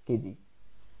 426 KG.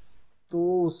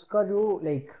 तो उसका जो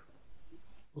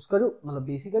मतलब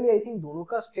बेसिकली आई थिंक दोनों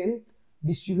का स्ट्रेंथ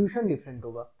डिस्ट्रीब्यूशन डिफरेंट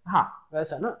होगा। हाँ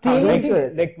वैसा ना,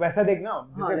 like वैसा देखना,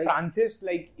 जैसे Francis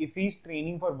like if he's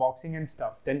training for boxing and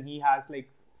stuff then he has like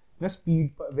speed,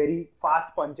 very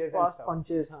fast punches and stuff. हाँ।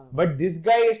 But this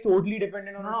guy is totally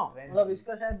dependent on strength. मतलब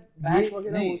इसका शायद बैश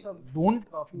वगैरह वो सब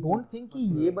डोंट थिंक कि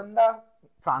ये बंदा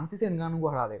फ्रांसिस एंगानू को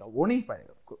हरा देगा, वो नहीं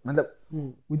पाएगा, मतलब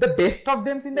with the best of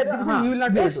them in that division he will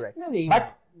not be able to wreck,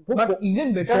 but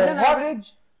even better than average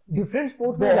different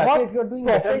sport में जाके if you are doing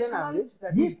better than average,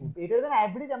 that is better than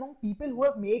average among people who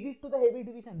have made it to the heavy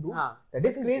division, dude. That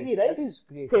is crazy, right? That is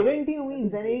great. 17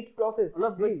 wins and 8 losses.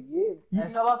 मतलब भाई ये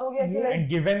ऐसा बात हो गया कि and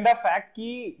given the fact कि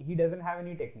he doesn't have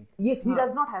any technique. Yes, he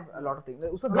does not have a lot of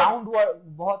technique. उसका ground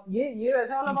बहुत ये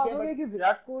वैसा वाला बात हो गया कि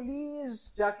विराट कोहली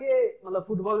जाके मतलब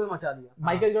फुटबॉल में मचा दिया,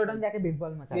 माइकल जॉर्डन जाके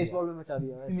बेसबॉल में मचा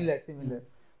दिया, सिमिलर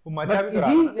वो मचा भी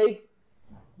इसी लाइक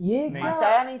ये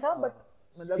मचाया नहीं था, बट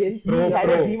मतलब he had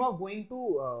a dream of going to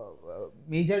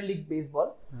major league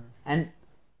baseball, and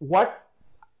what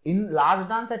in last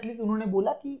dance at least उन्होंने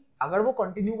बोला कि अगर वो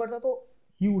continue करता तो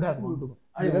he would have gone to,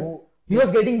 because he was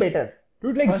getting better.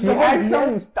 Dude, like he had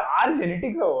some star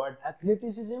genetics or what?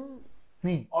 athleticism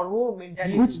नहीं, और वो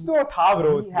mentality कुछ तो था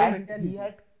bro. he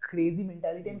had crazy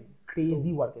mentality and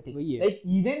crazy work ethic. Like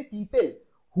even people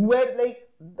who were like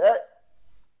the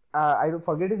I don't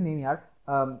forget his name यार,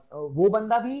 वो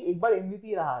बंदा भी एक बार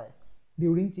MVP रहा है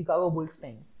ड्यूरिंग चिकागो बुल्स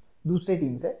टाइम दूसरे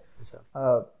टीम से,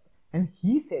 and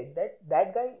he said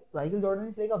that guy Michael Jordan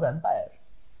is like a vampire,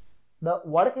 the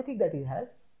work ethic that he has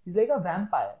is like a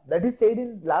vampire, that is said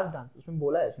in last dance. उसमें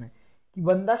बोला है उसने कि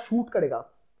बंदा shoot करेगा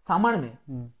सामान में,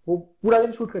 वो पूरा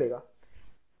दिन शूट करेगा,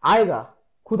 आएगा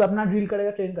खुद अपना ड्रिल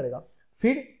करेगा, ट्रेन करेगा,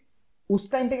 फिर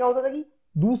उस टाइम पे क्या होता था कि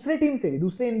दूसरे टीम से भी,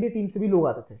 दूसरे NBA टीम से भी लोग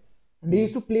आते थे, and they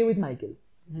used to play with Michael,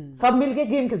 सब मिलके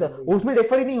गेम खेलता था, उसमें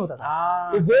रेफरी नहीं होता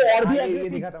था, तो वो और भी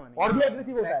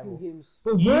एग्रेसिव होता है वो,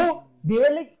 तो वो दे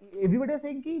were like everybody was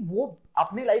saying कि वो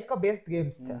अपने लाइफ का बेस्ट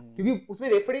गेम्स था, क्योंकि उसमें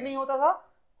रेफरी नहीं होता था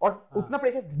और उतना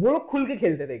प्रेशर, वो लोग खुल के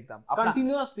खेलते थे एकदम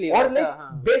कंटीन्यूअस प्ले, और लाइक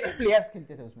बेस्ट प्लेयर्स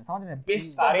खेलते थे उसमें, समझ रहे हैं, बेस्ट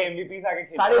सारे MVPs आके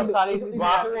खेल रहे हैं, सारे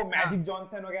वहां पे वो मैजिक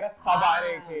जॉनसन वगैरह सब आ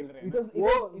रहे खेल रहे हैं, वो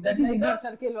दैट इज इनर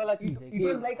सर्कल वाला चीज है, it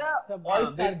was like a all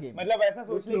star game, मतलब ऐसा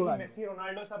सोच ले कि मेसी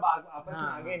रोनाल्डो सब आपस में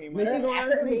आगे नहीं, मेसी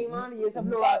रोनाल्डो नेमार ये सब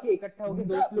लोग आके इकट्ठा होके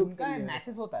दोस्त लोग उनका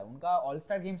मैचेस होता है, उनका ऑल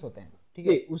स्टार गेम्स होते हैं, ठीक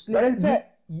है उस लेवल पे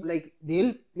like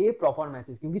they'll play proper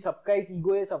matches क्योंकि सबका एक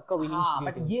ईगो है सबका विनिंग हाँ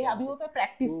बट ये अभी होता है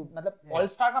प्रैक्टिस मतलब ऑल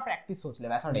स्टार का प्रैक्टिस सोच ले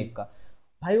वैसा टाइप का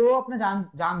भाई वो अपना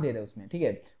जान दे रहे उसमें ठीक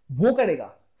है वो करेगा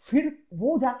फिर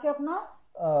वो जाके अपना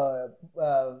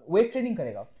वेट ट्रेनिंग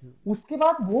करेगा उसके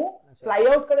बाद वो फ्लाई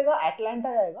आउट करेगा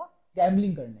एटलांटा जाएगा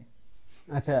गैम्बलिंग करने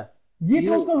अच्छा ये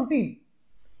था उसका रूटीन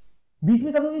बीच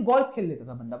में कभी गोल्फ खेल लेता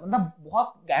था बंदा मतलब बहुत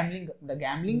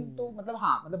गैम्बलिंग तो मतलब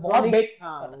हाँ मतलब बहुत बेट्स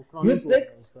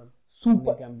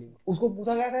सुपर गैम्बलिंग उसको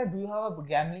पूछा गया था do you have a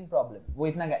gambling problem वो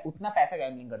उतना पैसा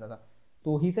गैम्बलिंग करता था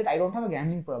तो he said I don't have a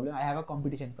gambling problem I have a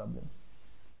competition problem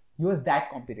he was that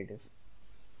competitive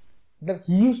मतलब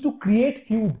he used to create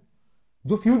feud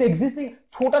जो फ्यूड एग्जिस्ट नहीं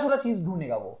छोटा चीज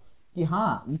ढूंढेगा वो कि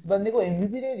हाँ इस बंदे को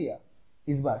एमवीपी दे दिया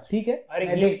इस बार ठीक है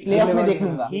प्लेऑफ में देख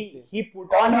लूंगा he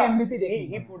put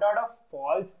out a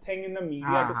false thing in the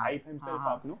media to hype himself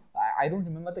up no I don't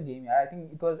remember the game I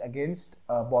think it was against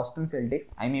Boston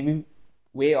Celtics I may be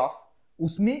way off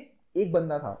उसमें एक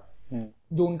बंदा था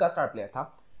जो उनका star player था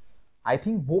I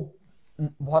think वो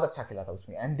बहुत अच्छा खेला था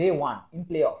उसमें and they won in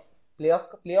playoff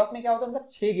में क्या होता है उनका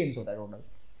 6 गेम्स होता है total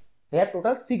they have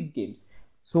total 6 games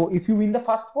so if you win the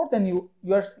first 4 then you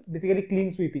are basically clean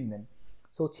sweeping them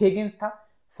so 6 games था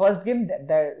first game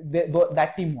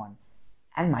that team won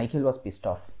and Michael was pissed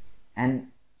off and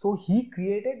so he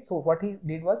created so what he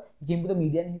did was he came to the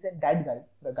media and he said that guy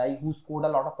the guy who scored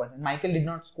a lot of points and Michael did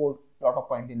not score a lot of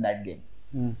points in that game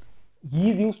he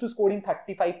is used to scoring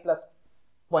 35 plus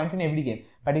points in every game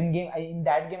but in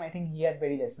that game I think he had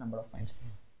very less number of points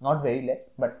not very less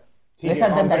but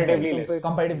lesser than that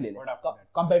comparatively less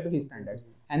compared to his standards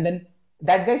and then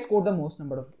that guy scored the most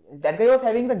number of that guy was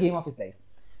having the game of his life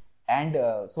and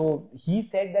so he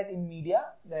said that in media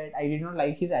that I did not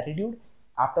like his attitude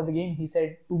after the game he said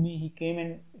to me he came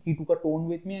and he took a tone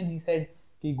with me and he said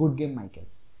good game Michael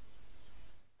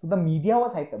so the media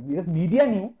was hyped up because media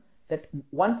knew that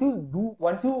once you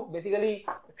basically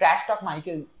trash talk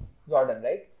Michael Jordan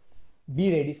right be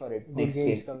ready for it next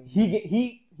game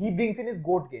he brings in his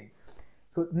GOAT game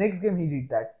so next game he did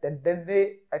that then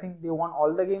I think they won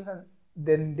all the games and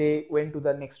then they went to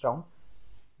the next round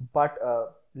but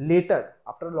later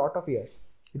after a lot of years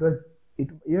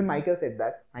even Michael said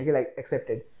that Michael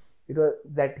accepted it was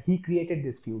that he created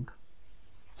this feud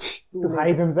to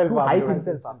hype himself up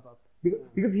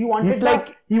because he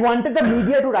wanted the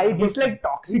media to write he's like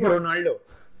toxic Ronaldo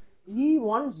he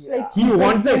wants the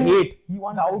hate he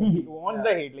wants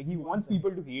the hate like he wants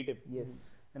people to hate him yes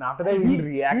and after that he will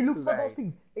react he looks to for those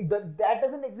things like that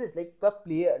doesn't exist like the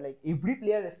player like every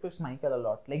player respects Michael a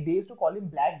lot like they used to call him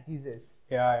Black Jesus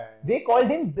yeah. They called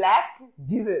him Black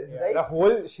Jesus right the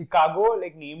whole Chicago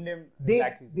like named him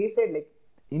Black Jesus they said like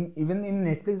even in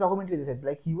Netflix documentary they said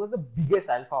like he was the biggest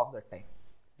alpha of that time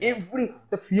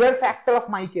the fear factor of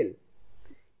Michael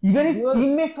even his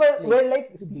teammates were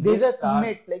like there's a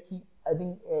teammate like I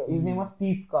think his name was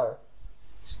Steve Kerr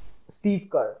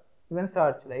even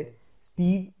search right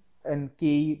Steve and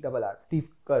K-E-R-R Steve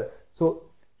Kerr so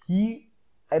I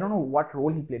don't know what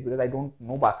role he played because I don't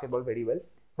know basketball very well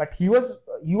but he was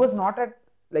not at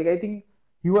like I think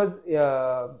he was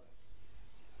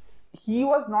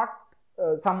not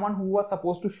someone who was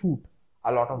supposed to shoot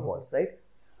a lot of balls right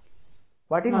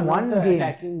but in one game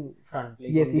attacking front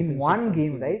like yes in one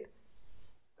game right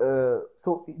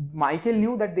so Michael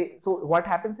knew that so what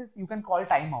happens is you can call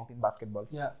timeout in basketball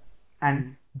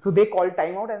and so they called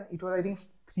timeout and it was I think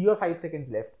 3 or 5 seconds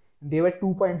left they were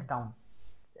 2 points down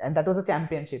and that was a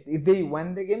championship if they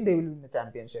won the game they will win the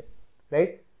championship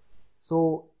right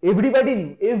so everybody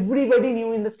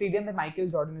knew in the stadium that Michael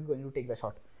Jordan is going to take the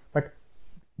shot but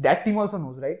that team also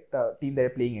knows right the team they're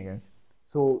playing against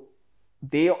so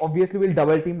they obviously will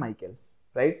double team Michael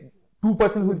right 2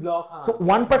 persons will block so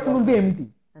one person will be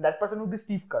empty and that person will be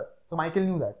Steve Kerr so Michael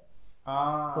knew that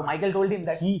so Michael told him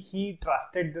that he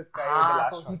trusted this guy in the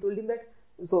last so he told him that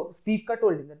so Steve Kerr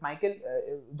told him that Michael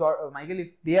if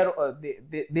they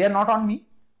are not on me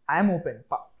I am open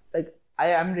like I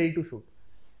am ready to shoot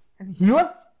and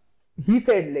he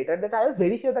said later that I was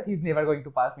very sure that he's never going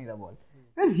to pass me the ball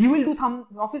because he will do some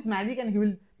of his magic and he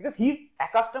will because he's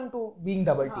accustomed to being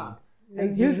double teamed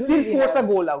and he'll still force a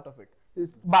goal out of it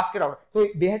basket out so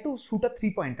they had to shoot a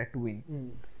 3-pointer to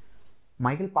win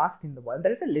Michael passed him the ball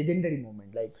that is a legendary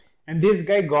moment like and this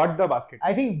guy got the basket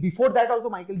I think before that also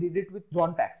Michael did it with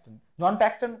John Paxton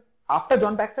after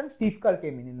John Paxton Steve Kerr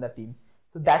came in the team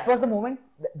so that was the moment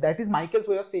that is Michael's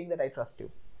way of saying that I trust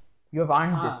you you have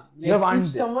earned this you have earned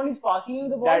if someone is passing you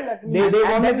the ball that means they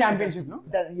won the championship no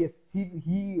yes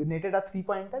he netted a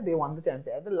 3-pointer they won the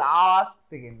championship at the last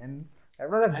second and That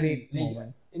was a great like,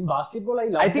 moment. In basketball, I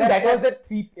love I think that was the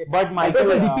three. But Michael,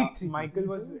 was a repeat three. Michael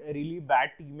was a really bad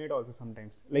teammate also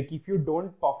sometimes. Like if you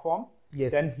don't perform,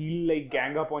 Yes. then he'll like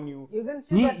gang up on you. You can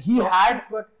say He- that's he toxic, had-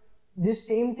 but this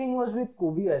same thing was with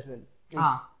Kobe as well. Like,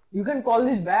 Ah. you can call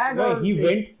this bad No, or he like,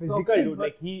 went physical, toxic, dude. but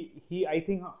Like he I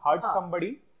think hurt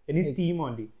somebody in his Like- team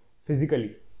only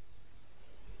physically.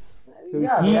 So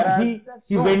yeah, he there are- he that's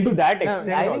he so- went to that No,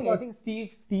 extent. I also. think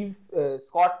Steve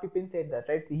Scott Pippen said that,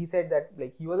 right? He said that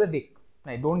like he was a dick.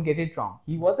 Like, don't get it wrong.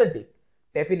 He was a dick,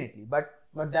 definitely. But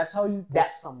But that's how you push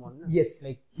That- someone. no? yes,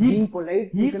 Like He- being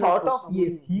polite. he you cannot sort push of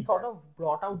someone he like sort that. of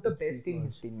brought out the best in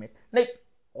his teammate. Like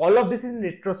all of this is in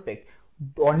retrospect,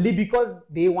 only because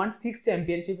they won 6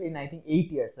 championships in I think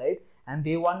 8 years, right? And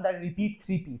they won that repeat.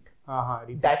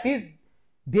 That is,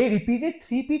 they repeated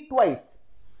three-peat twice.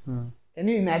 Can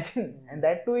you imagine? And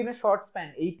that too in a short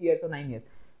span, 8 years or 9 years.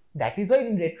 That is why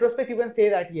in retrospect you can say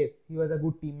that yes, he was a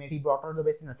good teammate. He brought out the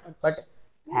best in us. But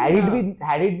had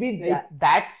it been Like-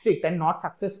 that strict and not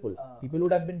successful, people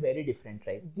would have been very different,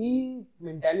 right? The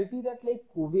mentality that like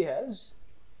Kobe has,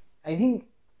 I think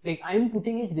like I'm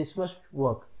putting it this much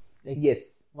work. Like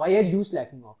Yes, why are you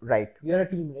slacking off? right, We are a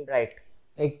team, right? right.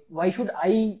 Like why should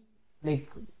I like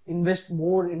invest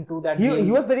more into that? He game?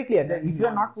 was very clear that than if you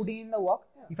are not others? putting in the work,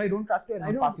 if I don't trust you, I I'll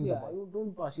don't not pass you the yeah, ball. I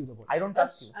don't pass you the ball. I don't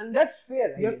trust you. And that's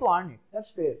fair. I You have guess. to earn it. That's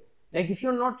fair. Like if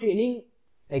you're not training,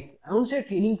 like I won't say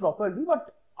training properly,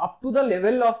 but up to the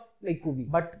level of like Kobe.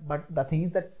 But the thing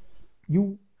is that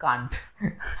you can't.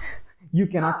 You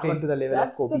cannot train but to the level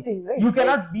that's of Kobe. the thing, right? You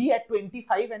cannot be at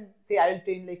 25 and say I'll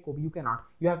train like Kobe. You cannot.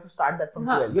 You have to start that from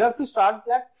 12. You have to start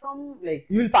that from like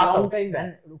You will pass long out. time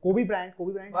back. And Kobe Bryant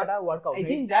But had a workout. I right?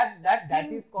 think that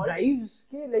That is called- drives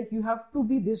ke, like you have to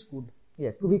be this good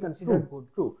yes, to be considered true,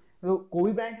 good. True. So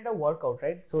Kobe Bryant had a workout,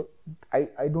 right? So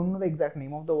I don't know the exact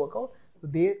name of the workout. So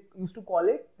they used to call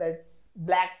it that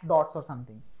black dots or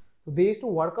something. So they used to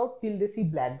work out till they see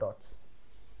black dots.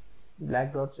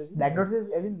 Black dots. Black dots is,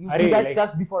 I mean, you Arey, see that like-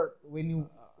 just before when you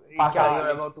pass You're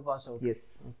out. about to pass out.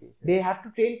 Yes. Okay. They have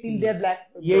to train till they're black.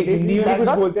 ये they see Hindi में black कुछ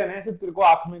dots. बोलते हैं ना ऐसे तेरे को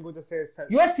आँख में कुछ ऐसे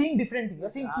You are seeing different things. You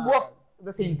are seeing two of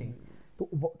the same things.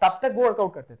 तो तब तक वो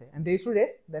workout करते थे. And they used to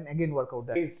rest, then again work out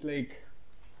that. It's like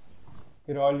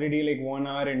we're already like 1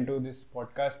 hour into this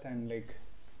podcast and like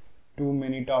too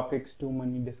many topics, too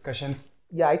many discussions.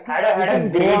 Yeah, I think Had a we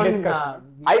can great go on, discussion.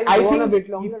 I go on think a bit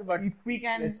longer, if, but if we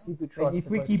can, let's keep it like, short if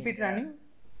we because, keep it running,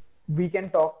 we can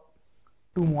talk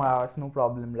 2 more hours, no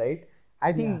problem, right?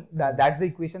 I think that's the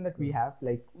equation that we have.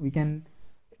 Like we can,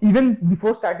 even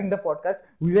before starting the podcast,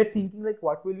 we were thinking like,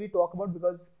 what will we talk about?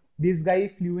 Because this guy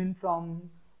flew in from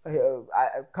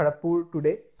Kharagpur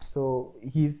today, so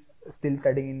he's still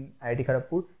studying in IIT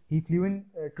Kharagpur. He flew in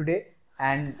today,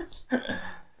 and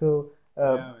so.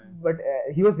 But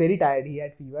he was very tired. He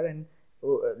had fever, and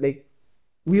like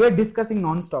we were discussing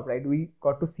non-stop, right? We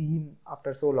got to see him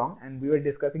after so long, and we were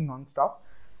discussing non-stop.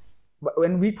 But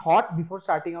when we thought before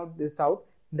starting out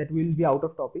that we'll be out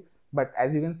of topics, but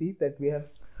as you can see that we have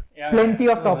plenty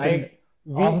of topics.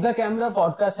 Off the camera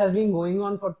podcast has been going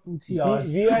on for 2-3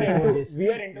 hours. We are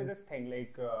before into this thing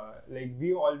like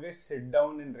we always sit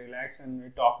down and relax and we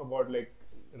talk about like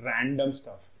random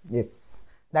stuff. Yes,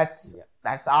 that's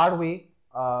our way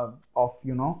of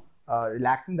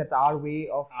relaxing. That's our way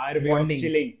of Our way bonding. of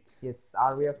chilling. Yes,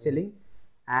 our way of chilling.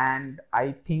 And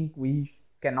I think we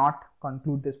cannot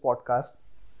conclude this podcast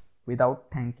without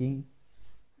thanking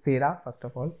Sarah, first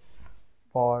of all,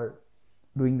 for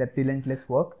doing that relentless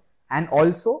work, and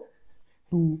also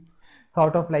to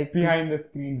sort of like Behind the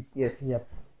screens. yes, Yep.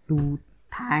 to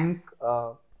thank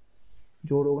Joe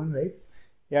Rogan, right?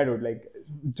 Yeah, dude. Like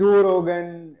Joe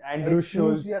Rogan, Andrew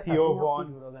Schultz, We are Theo sucking up to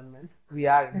Vaughn. Joe Rogan, man. We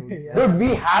are dude. Dude,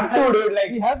 we have to do it.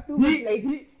 Like We have to be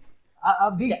like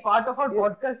a big part of our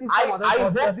podcast is some other I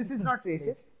hope podcast. this is not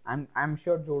racist. I'm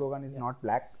sure Joe Rogan is not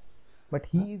black, but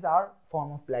he is our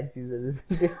form of black Jesus.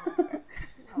 Isn't it?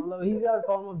 He's our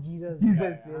form of Jesus.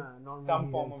 Jesus, Yeah, yes. normal some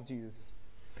Jesus. form of Jesus.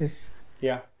 Yes.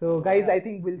 Yeah. So guys, I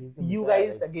think we'll He's see the you Messiah,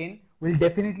 guys right? again. We'll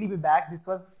definitely be back. This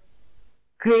was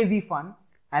crazy fun,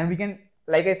 and we can,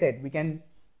 like I said, we can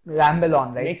ramble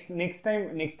on, right? Next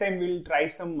time we'll try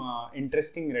some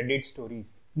interesting Reddit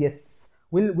stories. Yes,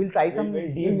 we'll try some We'll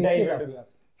We'll deep mix dive it up, into yeah.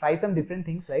 this. try some different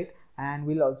things, right? And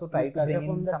we'll also try We'll to touch bring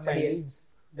upon in the somebody Chinese- else,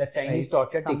 The Chinese like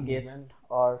torture some techniques. guest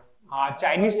or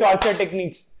Chinese torture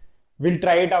techniques. We'll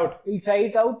try it out. We'll try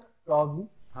it out probably.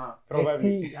 Let's Probably.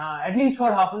 see. At least for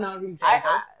half an hour we'll try it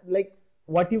out. like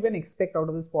what you can expect out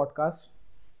of this podcast.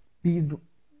 Please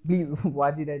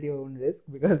watch it at your own risk,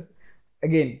 because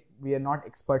again, we are not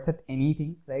experts at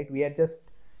anything, right? We are just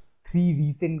 3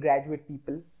 recent graduate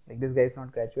people. Like this guy is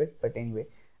not graduate, but anyway,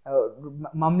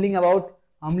 mumbling about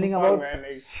Man,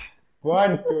 like,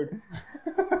 words, dude.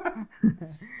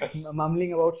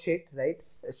 mumbling about shit, right?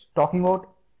 Talking about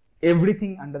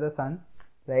everything under the sun,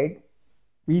 right?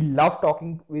 We love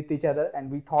talking with each other,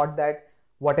 and we thought that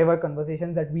whatever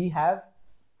conversations that we have,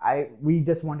 we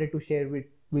just wanted to share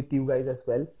with you guys as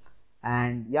well.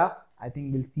 And yeah, I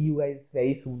think we'll see you guys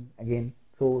very soon again.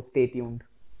 So stay tuned.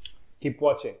 Keep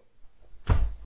watching.